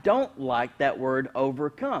 I don't like that word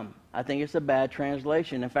overcome. I think it's a bad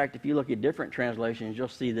translation. In fact, if you look at different translations, you'll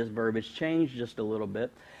see this verbiage change just a little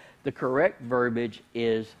bit. The correct verbiage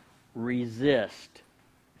is resist.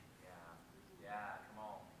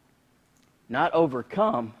 Not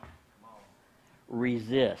overcome,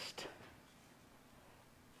 resist.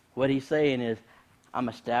 What he's saying is, I'm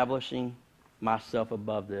establishing myself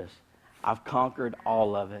above this. I've conquered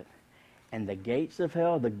all of it. And the gates of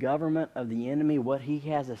hell, the government of the enemy, what he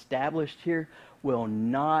has established here, will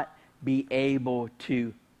not be able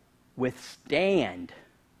to withstand.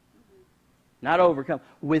 Not overcome,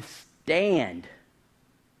 withstand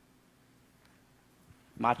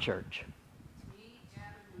my church.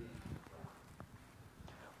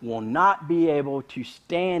 Will not be able to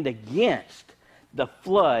stand against the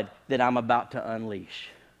flood that I'm about to unleash.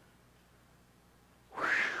 Whew.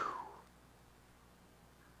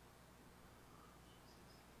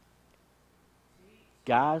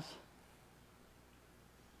 Guys,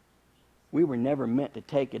 we were never meant to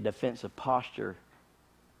take a defensive posture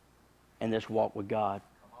in this walk with God.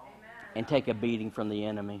 And take a beating from the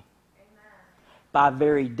enemy. By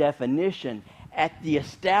very definition, at the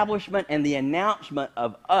establishment and the announcement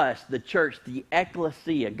of us, the church, the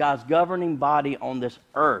ecclesia, God's governing body on this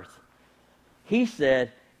earth, he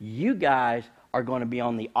said, you guys are going to be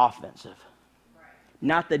on the offensive,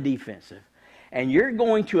 not the defensive. And you're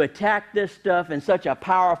going to attack this stuff in such a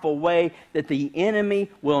powerful way that the enemy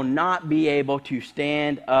will not be able to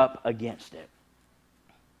stand up against it.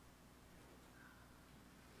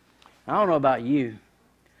 I don't know about you,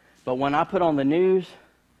 but when I put on the news,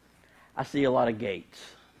 I see a lot of gates.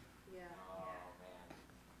 Yeah.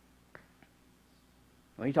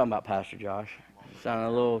 What are you talking about, Pastor Josh? Sounding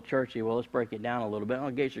a little churchy. Well, let's break it down a little bit.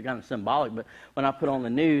 Well, gates are kind of symbolic, but when I put on the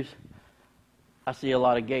news, I see a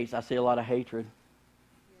lot of gates. I see a lot of hatred.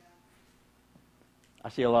 I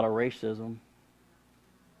see a lot of racism.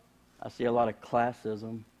 I see a lot of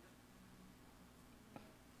classism.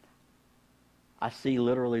 I see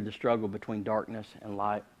literally the struggle between darkness and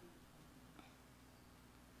light.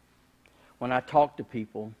 When I talk to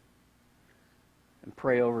people and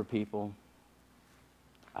pray over people,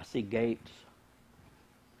 I see gates.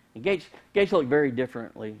 And gates look very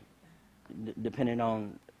differently depending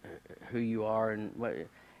on who you are and what.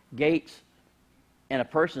 Gates in a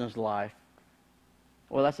person's life,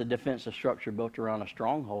 well, that's a defensive structure built around a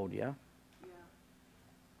stronghold, yeah?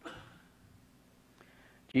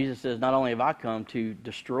 Jesus says, not only have I come to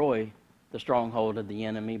destroy the stronghold of the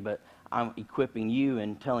enemy, but I'm equipping you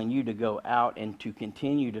and telling you to go out and to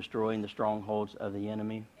continue destroying the strongholds of the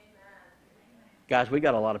enemy. Amen. Guys, we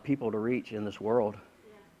got a lot of people to reach in this world.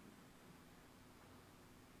 Yeah.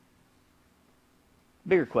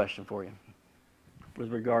 Bigger question for you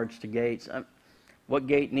with regards to gates. What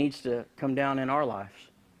gate needs to come down in our lives?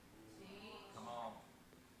 Come on.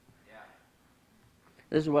 Yeah.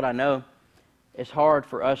 This is what I know. It's hard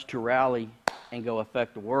for us to rally and go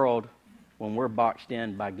affect the world when we're boxed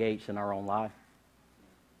in by gates in our own life.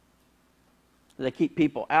 They keep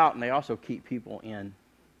people out and they also keep people in.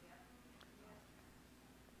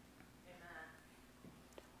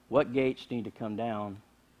 What gates need to come down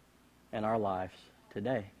in our lives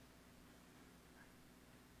today?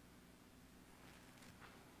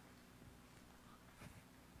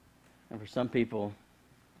 And for some people,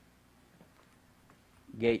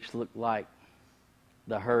 gates look like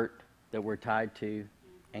the hurt that we're tied to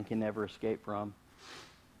and can never escape from.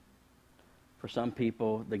 For some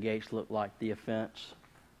people, the gates look like the offense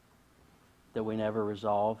that we never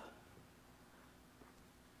resolve.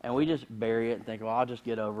 And we just bury it and think, well, I'll just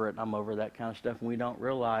get over it. I'm over that kind of stuff. And we don't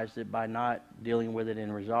realize that by not dealing with it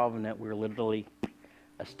and resolving it, we're literally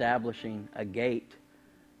establishing a gate.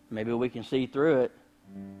 Maybe we can see through it,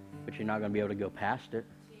 but you're not going to be able to go past it.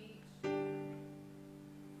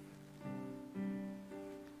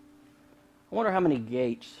 I wonder how many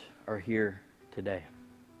gates are here today.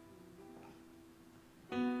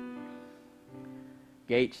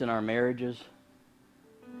 Gates in our marriages,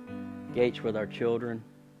 gates with our children,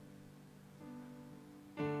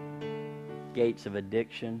 gates of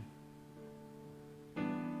addiction.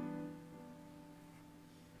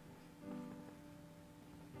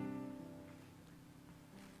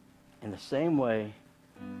 In the same way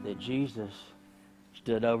that Jesus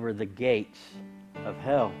stood over the gates of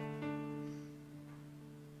hell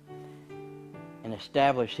and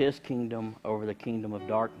established his kingdom over the kingdom of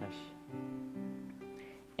darkness.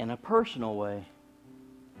 In a personal way,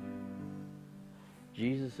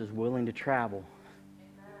 Jesus is willing to travel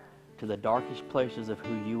to the darkest places of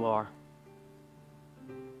who you are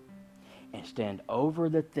and stand over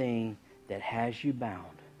the thing that has you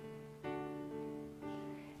bound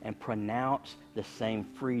and pronounce the same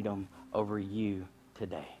freedom over you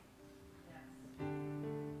today.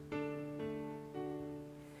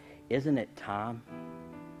 Isn't it time?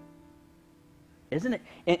 Isn't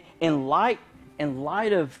it? In light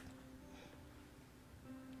of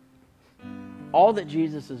all that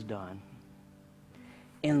Jesus has done,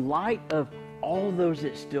 in light of all those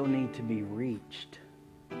that still need to be reached,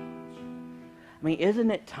 I mean, isn't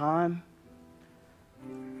it time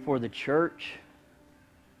for the church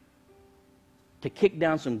to kick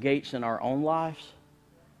down some gates in our own lives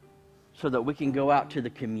so that we can go out to the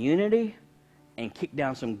community and kick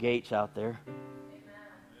down some gates out there?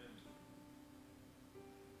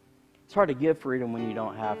 It's hard to give freedom when you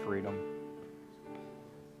don't have freedom.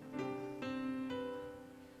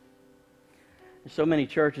 So many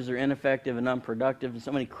churches are ineffective and unproductive, and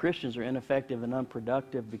so many Christians are ineffective and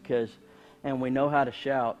unproductive because, and we know how to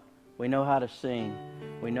shout, we know how to sing,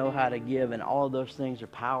 we know how to give, and all of those things are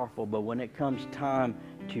powerful, but when it comes time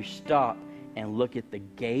to stop and look at the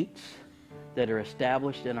gates that are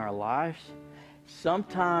established in our lives,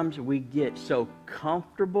 sometimes we get so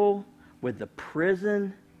comfortable with the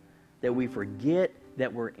prison that we forget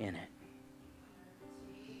that we're in it.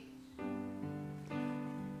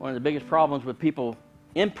 One of the biggest problems with people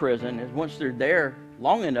in prison is once they're there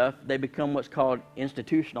long enough, they become what's called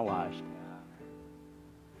institutionalized.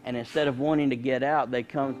 And instead of wanting to get out, they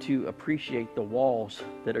come to appreciate the walls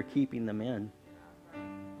that are keeping them in.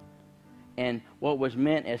 And what was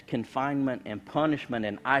meant as confinement and punishment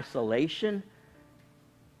and isolation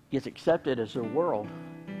gets accepted as a world.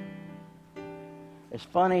 It's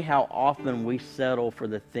funny how often we settle for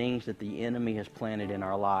the things that the enemy has planted in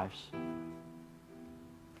our lives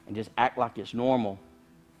and just act like it's normal.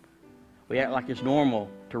 We act like it's normal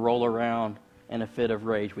to roll around in a fit of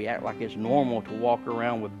rage. We act like it's normal to walk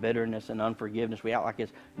around with bitterness and unforgiveness. We act like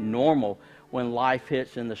it's normal when life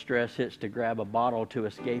hits and the stress hits to grab a bottle to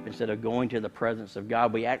escape instead of going to the presence of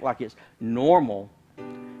God. We act like it's normal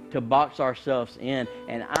to box ourselves in.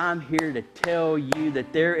 And I'm here to tell you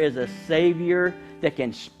that there is a Savior that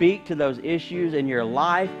can speak to those issues in your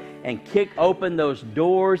life and kick open those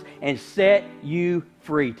doors and set you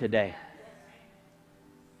free today.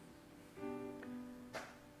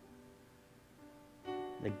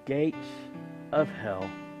 The gates of hell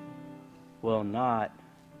will not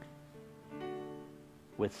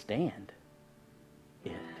withstand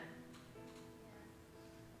it.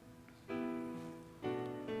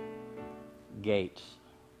 Gates.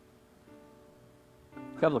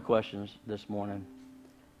 A couple of questions this morning.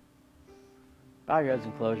 Bow your heads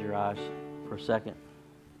and close your eyes for a second.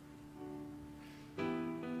 It's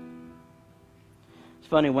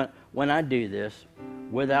funny, when I do this,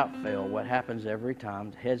 without fail, what happens every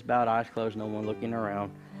time, heads bowed, eyes closed, no one looking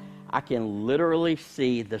around, I can literally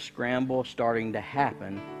see the scramble starting to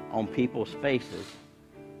happen on people's faces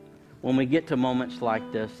when we get to moments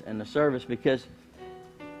like this in the service, because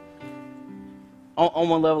on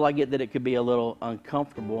one level I get that it could be a little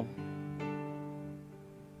uncomfortable.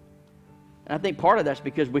 And I think part of that's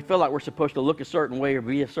because we feel like we're supposed to look a certain way or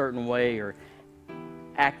be a certain way or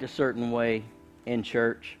act a certain way in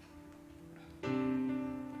church.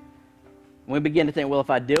 We begin to think, well, if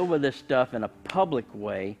I deal with this stuff in a public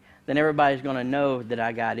way, then everybody's going to know that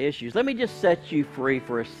I got issues. Let me just set you free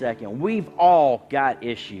for a second. We've all got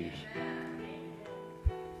issues,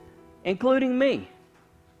 including me.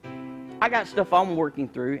 I got stuff I'm working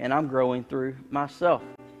through and I'm growing through myself.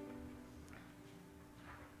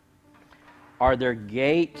 Are there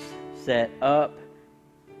gates set up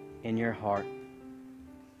in your heart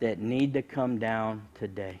that need to come down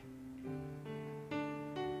today?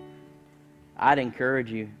 I'd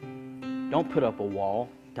encourage you, don't put up a wall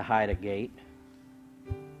to hide a gate.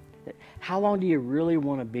 How long do you really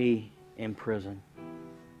want to be in prison?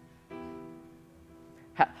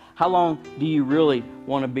 How long do you really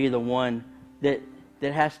want to be the one that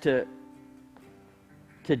has to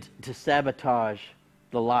sabotage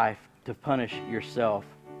the life, to punish yourself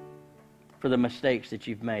for the mistakes that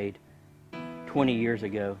you've made 20 years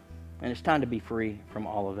ago? And it's time to be free from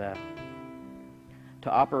all of that.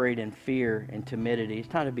 To operate in fear and timidity, it's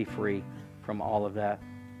time to be free from all of that.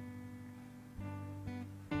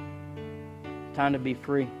 It's time to be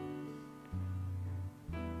free.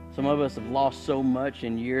 Some of us have lost so much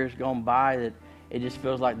in years gone by that it just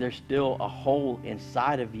feels like there's still a hole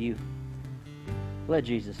inside of you. Let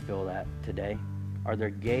Jesus fill that today. Are there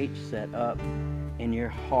gates set up in your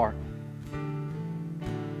heart?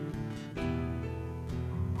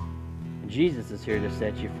 Jesus is here to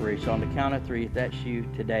set you free. So on the count of 3, if that's you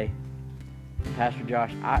today, Pastor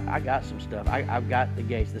Josh, I got some stuff. I've got the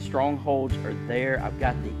gates. The strongholds are there. I've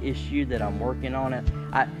got the issue that I'm working on it.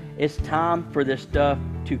 It's time for this stuff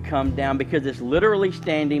to come down, because it's literally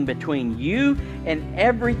standing between you and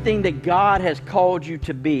everything that God has called you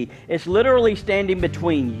to be. It's literally standing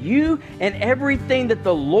between you and everything that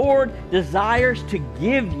the Lord desires to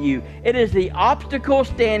give you. It is the obstacle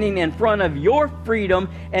standing in front of your freedom,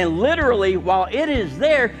 and literally, while it is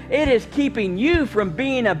there, it is keeping you from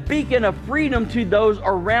being a beacon of freedom to those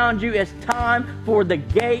around you. It's time for the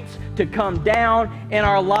gates to come down in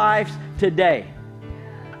our lives today.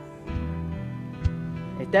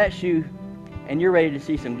 If that's you and you're ready to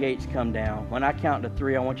see some gates come down, when I count to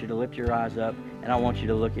 3, I want you to lift your eyes up and I want you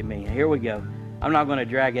to look at me. Here we go. I'm not going to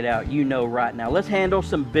drag it out. You know right now. Let's handle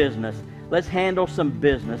some business. Let's handle some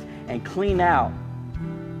business and clean out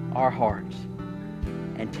our hearts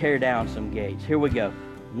and tear down some gates. Here we go.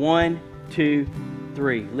 1, 2,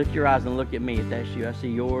 3. Lift your eyes and look at me if that's you. I see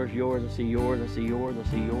yours, yours, I see yours, I see yours,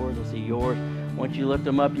 I see yours, I see yours. Once you lift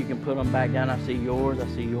them up, you can put them back down. I see yours, I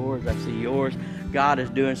see yours, I see yours. God is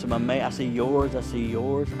doing some amazing. I see yours, I see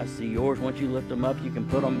yours, I see yours. Once you lift them up, you can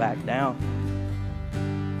put them back down.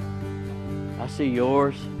 I see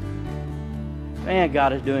yours. Man,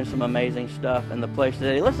 God is doing some amazing stuff in the place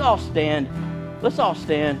today. Let's all stand. Let's all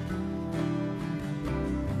stand.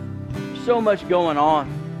 So much going on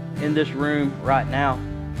in this room right now.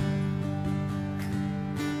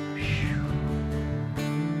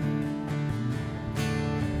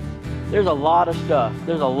 There's a lot of stuff.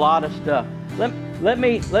 There's a lot of stuff. Let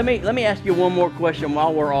me ask you one more question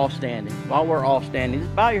while we're all standing. While we're all standing,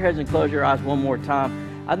 just bow your heads and close your eyes one more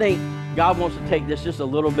time. I think God wants to take this just a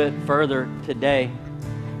little bit further today,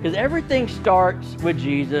 because everything starts with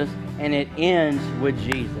Jesus and it ends with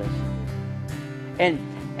Jesus. And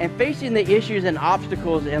facing the issues and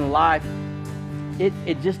obstacles in life,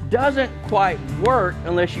 it just doesn't quite work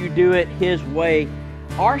unless you do it His way.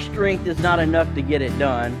 Our strength is not enough to get it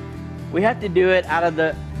done. We have to do it off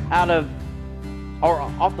the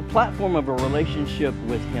platform of a relationship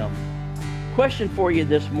with Him. Question for you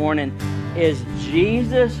this morning: is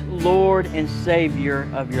Jesus Lord and Savior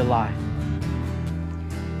of your life?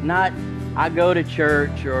 Not, I go to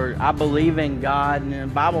church, or I believe in God. And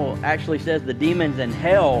the Bible actually says the demons in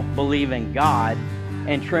hell believe in God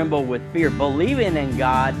and tremble with fear. Believing in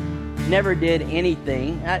God never did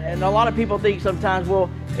anything. And a lot of people think sometimes, well,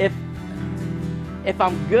 if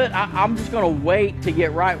I'm good, I'm just going to wait to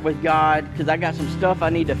get right with God because I got some stuff I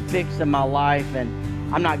need to fix in my life, and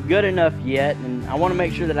I'm not good enough yet, and I want to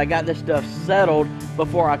make sure that I got this stuff settled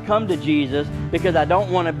before I come to Jesus, because I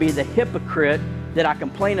don't want to be the hypocrite that I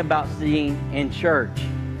complain about seeing in church.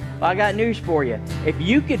 Well, I got news for you. If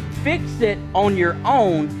you could fix it on your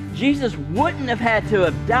own, Jesus wouldn't have had to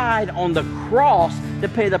have died on the cross to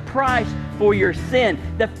pay the price for your sin.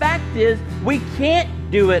 The fact is, we can't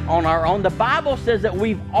do it on our own. The Bible says that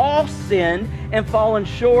we've all sinned and fallen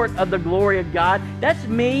short of the glory of God. That's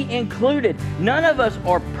me included. None of us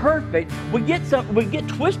are perfect. We get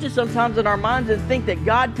twisted sometimes in our minds and think that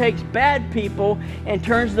God takes bad people and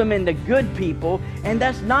turns them into good people, and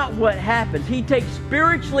that's not what happens. He takes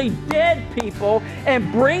spiritually dead people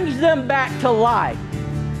and brings them back to life.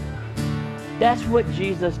 That's what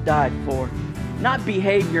Jesus died for. Not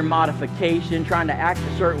behavior modification, trying to act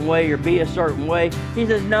a certain way or be a certain way. He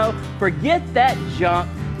says, no, forget that junk.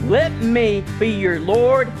 Let me be your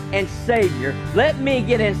Lord and Savior. Let me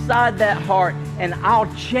get inside that heart, and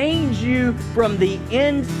I'll change you from the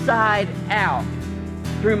inside out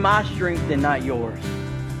through my strength and not yours.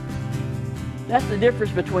 That's the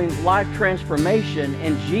difference between life transformation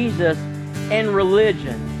in Jesus and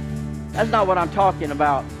religion. That's not what I'm talking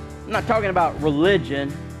about. I'm not talking about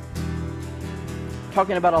religion. I'm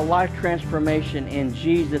talking about a life transformation in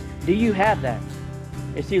Jesus. Do you have that?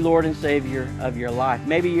 Is He Lord and Savior of your life?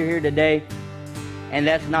 Maybe you're here today and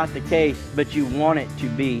that's not the case, but you want it to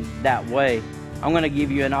be that way. I'm going to give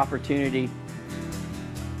you an opportunity.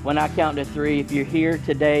 When I count to 3, if you're here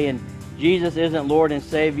today and Jesus isn't Lord and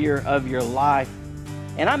Savior of your life,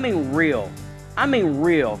 and I mean real.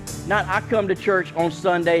 Not I come to church on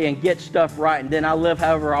Sunday and get stuff right and then I live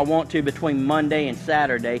however I want to between Monday and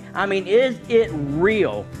Saturday. I mean, is it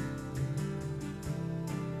real?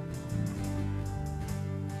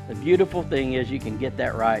 The beautiful thing is you can get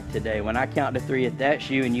that right today. When I count to 3, if that's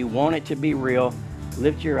you and you want it to be real,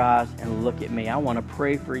 lift your eyes and look at me. I want to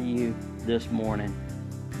pray for you this morning.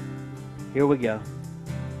 Here we go.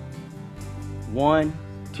 1,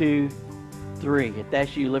 2, 3. If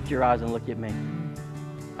that's you, lift your eyes and look at me.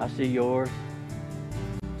 I see yours.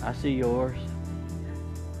 I see yours.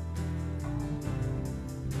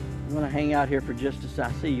 I'm going to hang out here for just a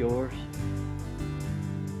second. I see yours.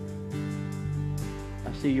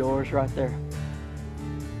 I see yours right there.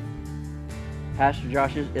 Pastor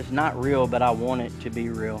Josh, it's not real, but I want it to be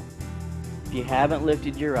real. If you haven't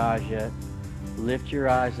lifted your eyes yet, lift your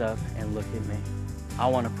eyes up and look at me. I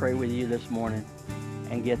want to pray with you this morning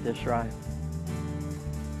and get this right.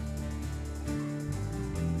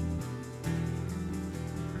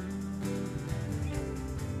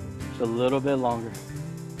 A little bit longer.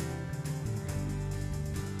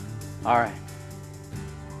 All right.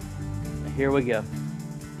 Here we go.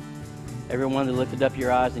 Everyone that lifted up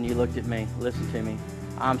your eyes and you looked at me, listen to me.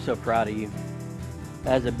 I'm so proud of you.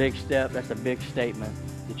 That's a big step. That's a big statement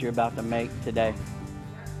that you're about to make today.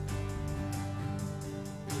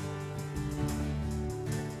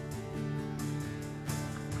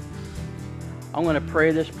 I'm going to pray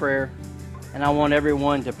this prayer, and I want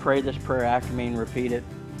everyone to pray this prayer after me and repeat it.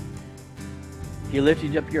 If you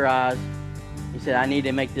lifted up your eyes, you said, I need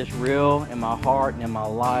to make this real in my heart and in my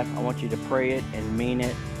life. I want you to pray it and mean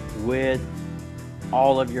it with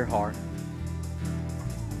all of your heart.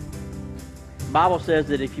 The Bible says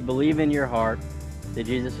that if you believe in your heart that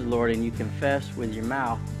Jesus is Lord and you confess with your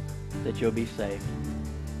mouth, that you'll be saved.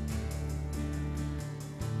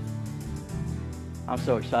 I'm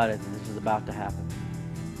so excited that this is about to happen.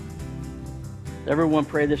 Everyone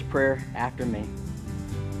pray this prayer after me.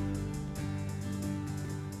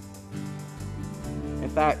 In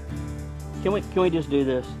fact, can we just do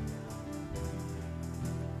this?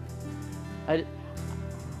 I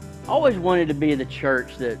always wanted to be the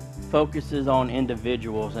church that focuses on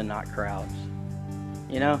individuals and not crowds.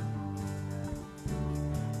 You know?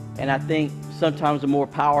 And I think sometimes the more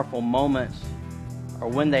powerful moments are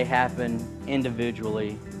when they happen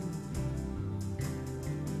individually.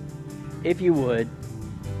 If you would,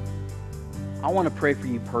 I want to pray for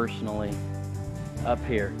you personally up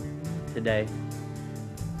here today.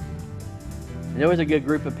 And there was a good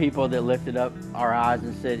group of people that lifted up our eyes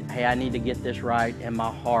and said, hey, I need to get this right in my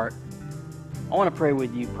heart. I want to pray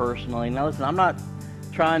with you personally. Now listen, I'm not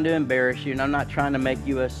trying to embarrass you, and I'm not trying to make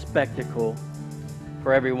you a spectacle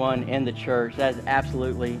for everyone in the church. That's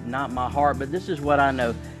absolutely not my heart, but this is what I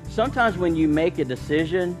know. Sometimes when you make a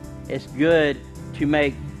decision, it's good to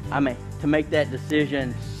make that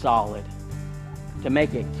decision solid, to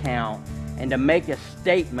make it count, and to make a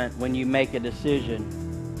statement when you make a decision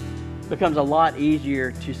becomes a lot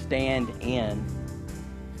easier to stand in.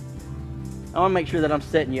 I want to make sure that I'm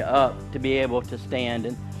setting you up to be able to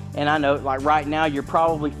stand. And I know, like right now, you're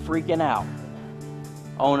probably freaking out.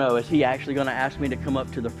 Oh no, is he actually going to ask me to come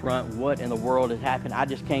up to the front? What in the world has happened? I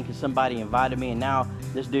just came because somebody invited me, and now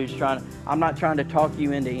this dude's I'm not trying to talk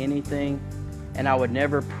you into anything, and I would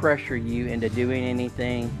never pressure you into doing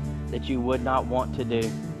anything that you would not want to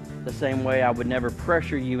do. The same way I would never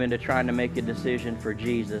pressure you into trying to make a decision for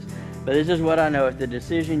Jesus. But this is what I know. If the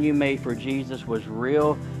decision you made for Jesus was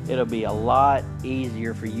real, it'll be a lot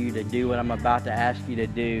easier for you to do what I'm about to ask you to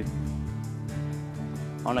do.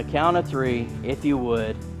 On a count of 3, if you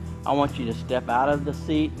would, I want you to step out of the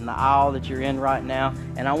seat in the aisle that you're in right now,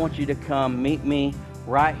 and I want you to come meet me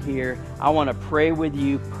right here. I want to pray with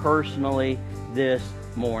you personally this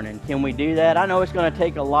morning. Can we do that? I know it's going to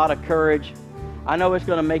take a lot of courage. I know it's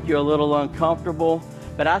going to make you a little uncomfortable,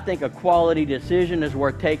 but I think a quality decision is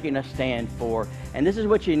worth taking a stand for. And this is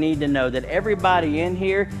what you need to know, that everybody in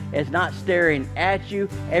here is not staring at you.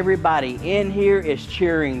 Everybody in here is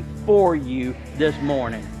cheering for you this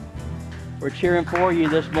morning. We're cheering for you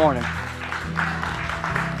this morning.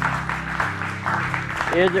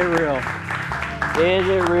 Is it real? Is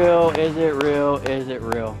it real? Is it real? Is it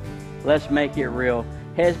real? Let's make it real.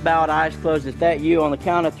 Heads bowed, eyes closed. Is that you? On the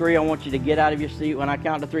count of 3, I want you to get out of your seat. When I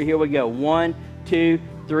count to 3, here we go. 1, 2,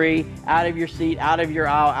 3. Out of your seat, out of your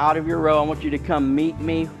aisle, out of your row. I want you to come meet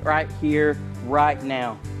me right here, right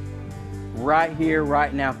now. Right here,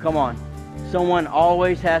 right now. Come on. Someone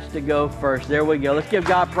always has to go first. There we go. Let's give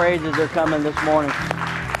God praise as they're coming this morning.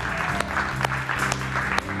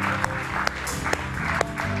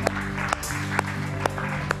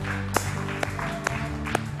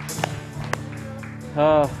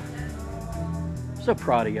 I'm so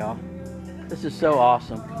proud of y'all. This is so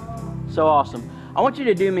awesome. So awesome. I want you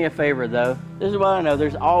to do me a favor, though. This is what I know.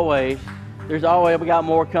 There's always, we got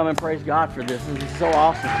more coming. Praise God for this. This is so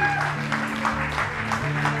awesome.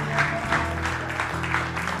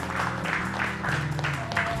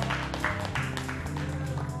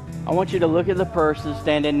 I want you to look at the person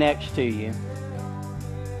standing next to you.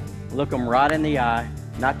 Look them right in the eye.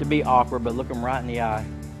 Not to be awkward, but look them right in the eye.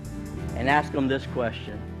 And ask them this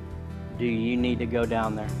question. Do you need to go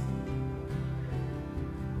down there?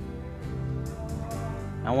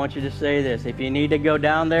 I want you to say this. If you need to go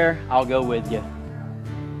down there, I'll go with you.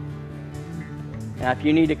 Now, if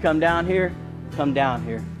you need to come down here, come down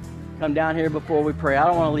here. Come down here before we pray. I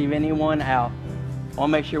don't want to leave anyone out. I want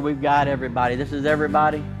to make sure we've got everybody. This is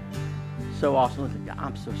everybody. So awesome. Listen,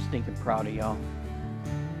 I'm so stinking proud of y'all.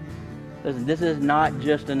 Listen, this is not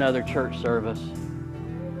just another church service.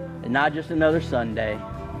 And not just another Sunday.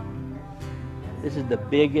 This is the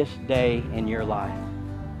biggest day in your life.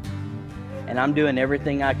 And I'm doing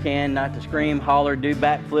everything I can not to scream, holler, do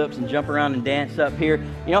backflips, and jump around and dance up here.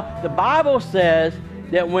 You know, the Bible says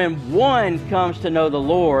that when one comes to know the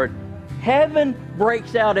Lord, heaven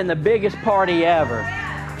breaks out in the biggest party ever.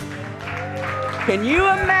 Can you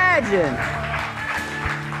imagine?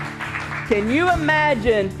 Can you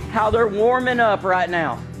imagine how they're warming up right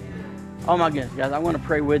now? Oh my goodness, guys, I want to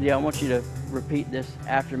pray with you. I want you to repeat this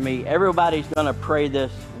after me. Everybody's going to pray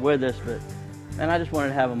this with us, but man, I just wanted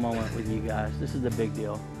to have a moment with you guys. This is a big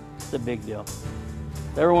deal. It's a big deal.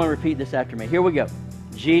 So everyone repeat this after me. Here we go.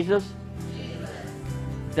 Jesus,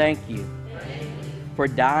 thank you for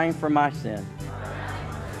dying for my sin.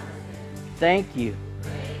 Thank you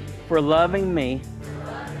for loving me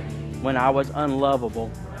when I was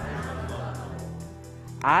unlovable.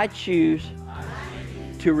 I choose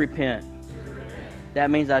to repent. That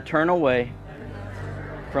means I turn away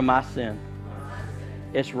from my sin.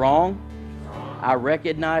 It's wrong. I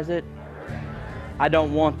recognize it. I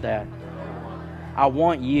don't want that. I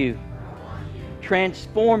want you.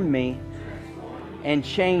 Transform me and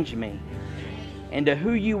change me into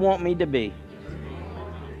who you want me to be.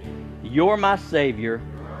 You're my Savior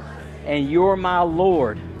and you're my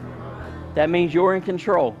Lord. That means you're in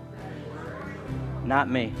control, not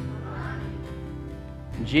me.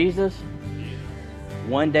 Jesus,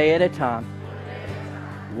 one day at a time,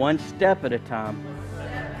 one step at a time,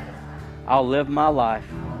 I'll live my life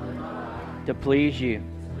to please you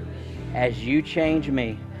as you change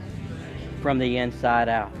me from the inside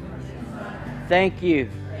out. Thank you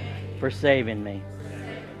for saving me.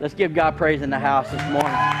 Let's give God praise in the house this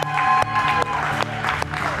morning.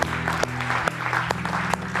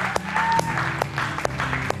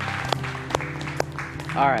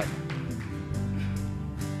 All right.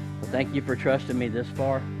 Well, thank you for trusting me this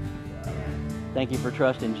far. Thank you for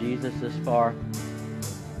trusting Jesus this far.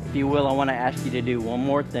 If you will, I want to ask you to do one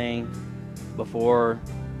more thing before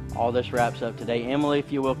all this wraps up today. Emily,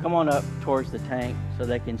 if you will, come on up towards the tank so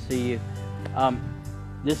they can see you.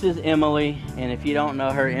 This is Emily, and if you don't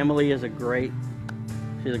know her, Emily is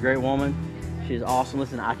she's a great woman. She's awesome.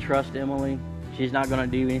 Listen, I trust Emily. She's not going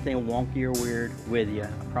to do anything wonky or weird with you.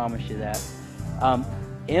 I promise you that.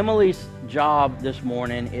 Emily's job this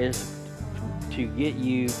morning is to get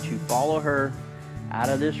you to follow her out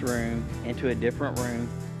of this room into a different room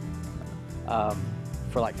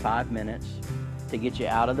for like 5 minutes to get you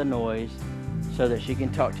out of the noise so that she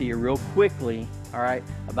can talk to you real quickly, all right,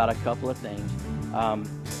 about a couple of things.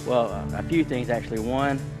 A few things actually.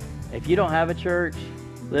 One, if you don't have a church,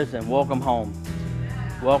 listen, welcome home.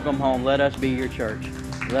 Welcome home. Let us be your church.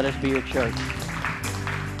 Let us be your church.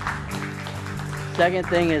 Second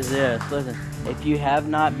thing is this. Listen, if you have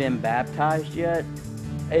not been baptized yet,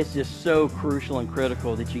 it's just so crucial and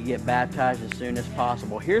critical that you get baptized as soon as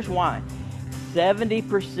possible. Here's why.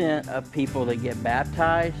 70% of people that get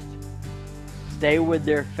baptized stay with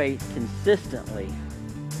their faith consistently.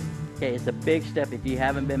 Okay, it's a big step. If you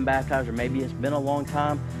haven't been baptized, or maybe it's been a long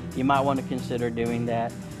time, you might want to consider doing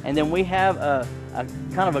that. And then we have a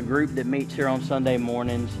kind of a group that meets here on Sunday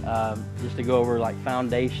mornings just to go over like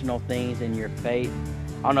foundational things in your faith.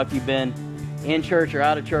 I don't know if you've been in church or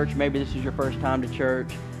out of church. Maybe this is your first time to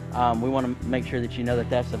church. We want to make sure that you know that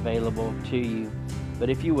that's available to you. But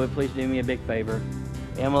if you would, please do me a big favor.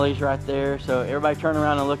 Emily's right there. So everybody turn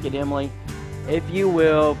around and look at Emily. If you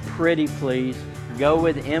will, pretty please, go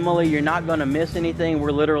with Emily. You're not going to miss anything.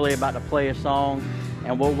 We're literally about to play a song,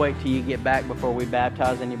 and we'll wait till you get back before we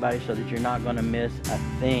baptize anybody so that you're not going to miss a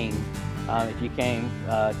thing if you came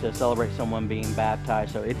to celebrate someone being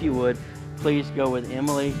baptized. So if you would, please go with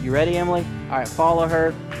Emily. You ready, Emily? All right, follow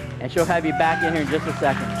her, and she'll have you back in here in just a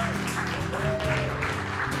second.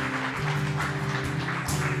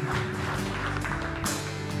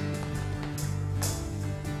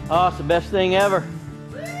 Oh, it's the best thing ever.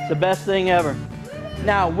 It's the best thing ever.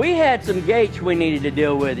 Now, we had some gates we needed to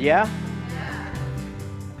deal with, yeah?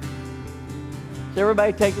 So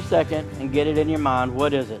everybody take a second and get it in your mind.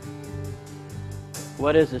 What is it?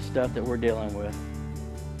 What is this stuff that we're dealing with?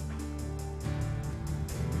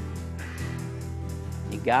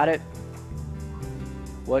 You got it?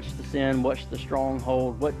 What's the sin? What's the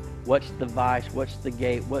stronghold? What's the vice? What's the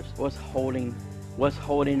gate? What's holding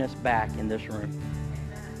us back in this room?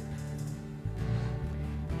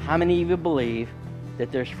 How many of you believe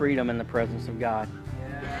that there's freedom in the presence of God?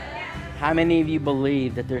 How many of you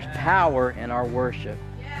believe that there's power in our worship?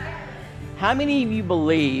 How many of you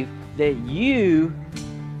believe that you,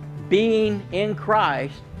 being in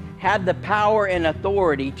Christ, have the power and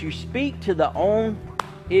authority to speak to the own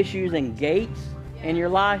issues and gates in your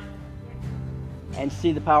life and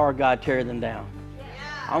see the power of God tear them down?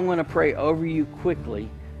 I'm going to pray over you quickly,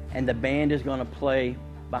 and the band is going to play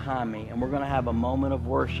behind me, and we're going to have a moment of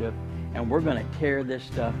worship, and we're going to tear this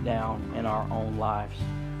stuff down in our own lives.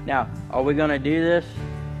 Now, are we going to do this,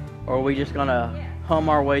 or are we just going to hum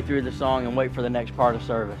our way through the song and wait for the next part of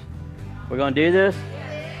service? We're going to do this?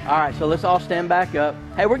 All right, so let's all stand back up.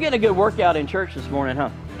 Hey, we're getting a good workout in church this morning, huh?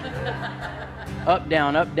 Up,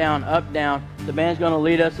 down, up, down, up, down. The band's going to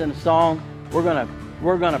lead us in a song. We're going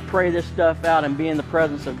to pray this stuff out and be in the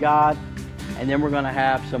presence of God, and then we're going to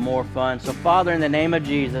have some more fun. So, Father, in the name of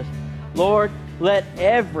Jesus, Lord, let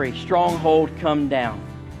every stronghold come down.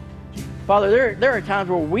 Father, there are times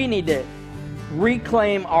where we need to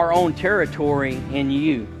reclaim our own territory in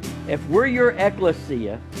you. If we're your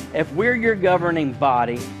ecclesia, if we're your governing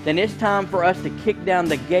body, then it's time for us to kick down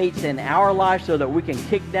the gates in our life so that we can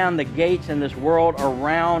kick down the gates in this world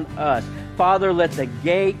around us. Father, let the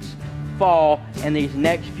gates fall in these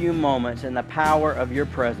next few moments in the power of your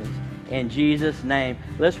presence. In Jesus' name,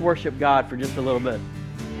 let's worship God for just a little bit.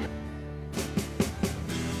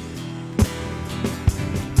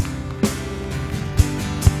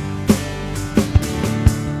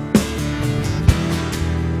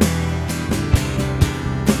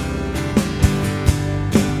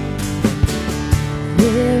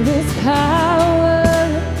 There is power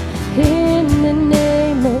in the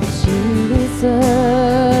name of Jesus.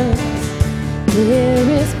 There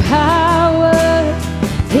is power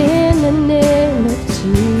in the name of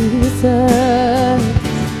Jesus.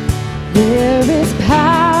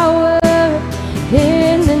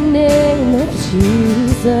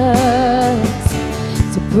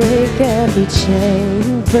 Jesus. To break every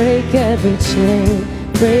chain, break every chain,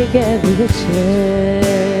 break every chain.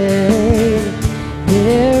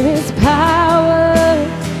 There is power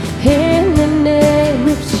in the name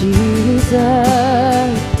of Jesus.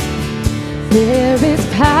 There is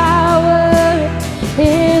power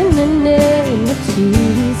in the name of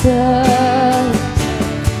Jesus.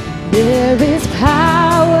 There is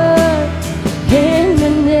power in the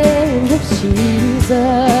name of Jesus.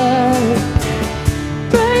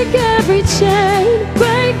 Break every chain,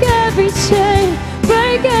 break every chain,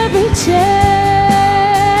 break every chain.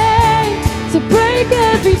 To break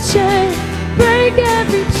every chain, break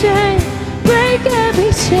every chain, break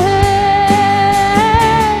every chain.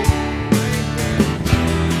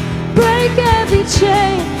 Break every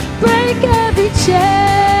chain, break every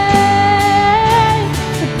chain.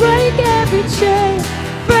 Break every chain,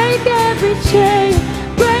 break every chain,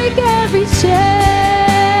 break every chain.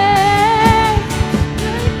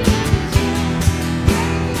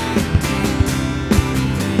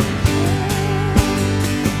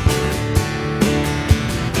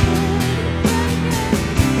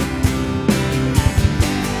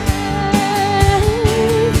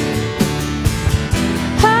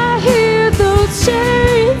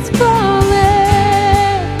 Chains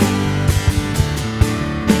falling.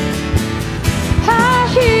 I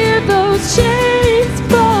hear those chains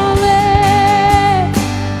falling.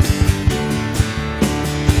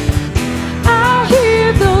 I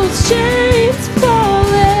hear those chains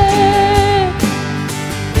falling.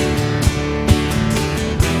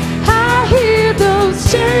 I hear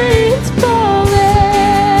those chains falling.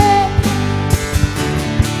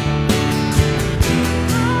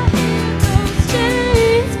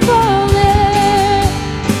 Chains falling.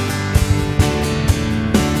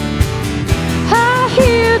 I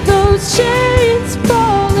hear those chains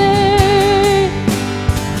falling.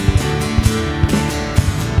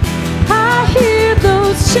 I hear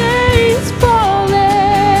those chains falling.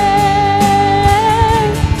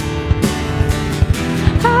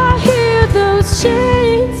 I hear those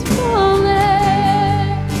chains falling.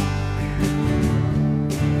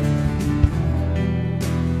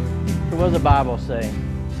 So what does the Bible say?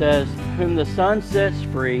 It says, whom the Son sets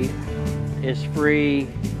free is free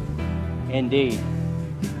indeed.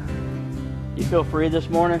 You feel free this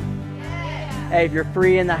morning? Hey, if you're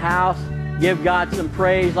free in the house, give God some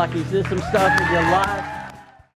praise like He did some stuff in your life.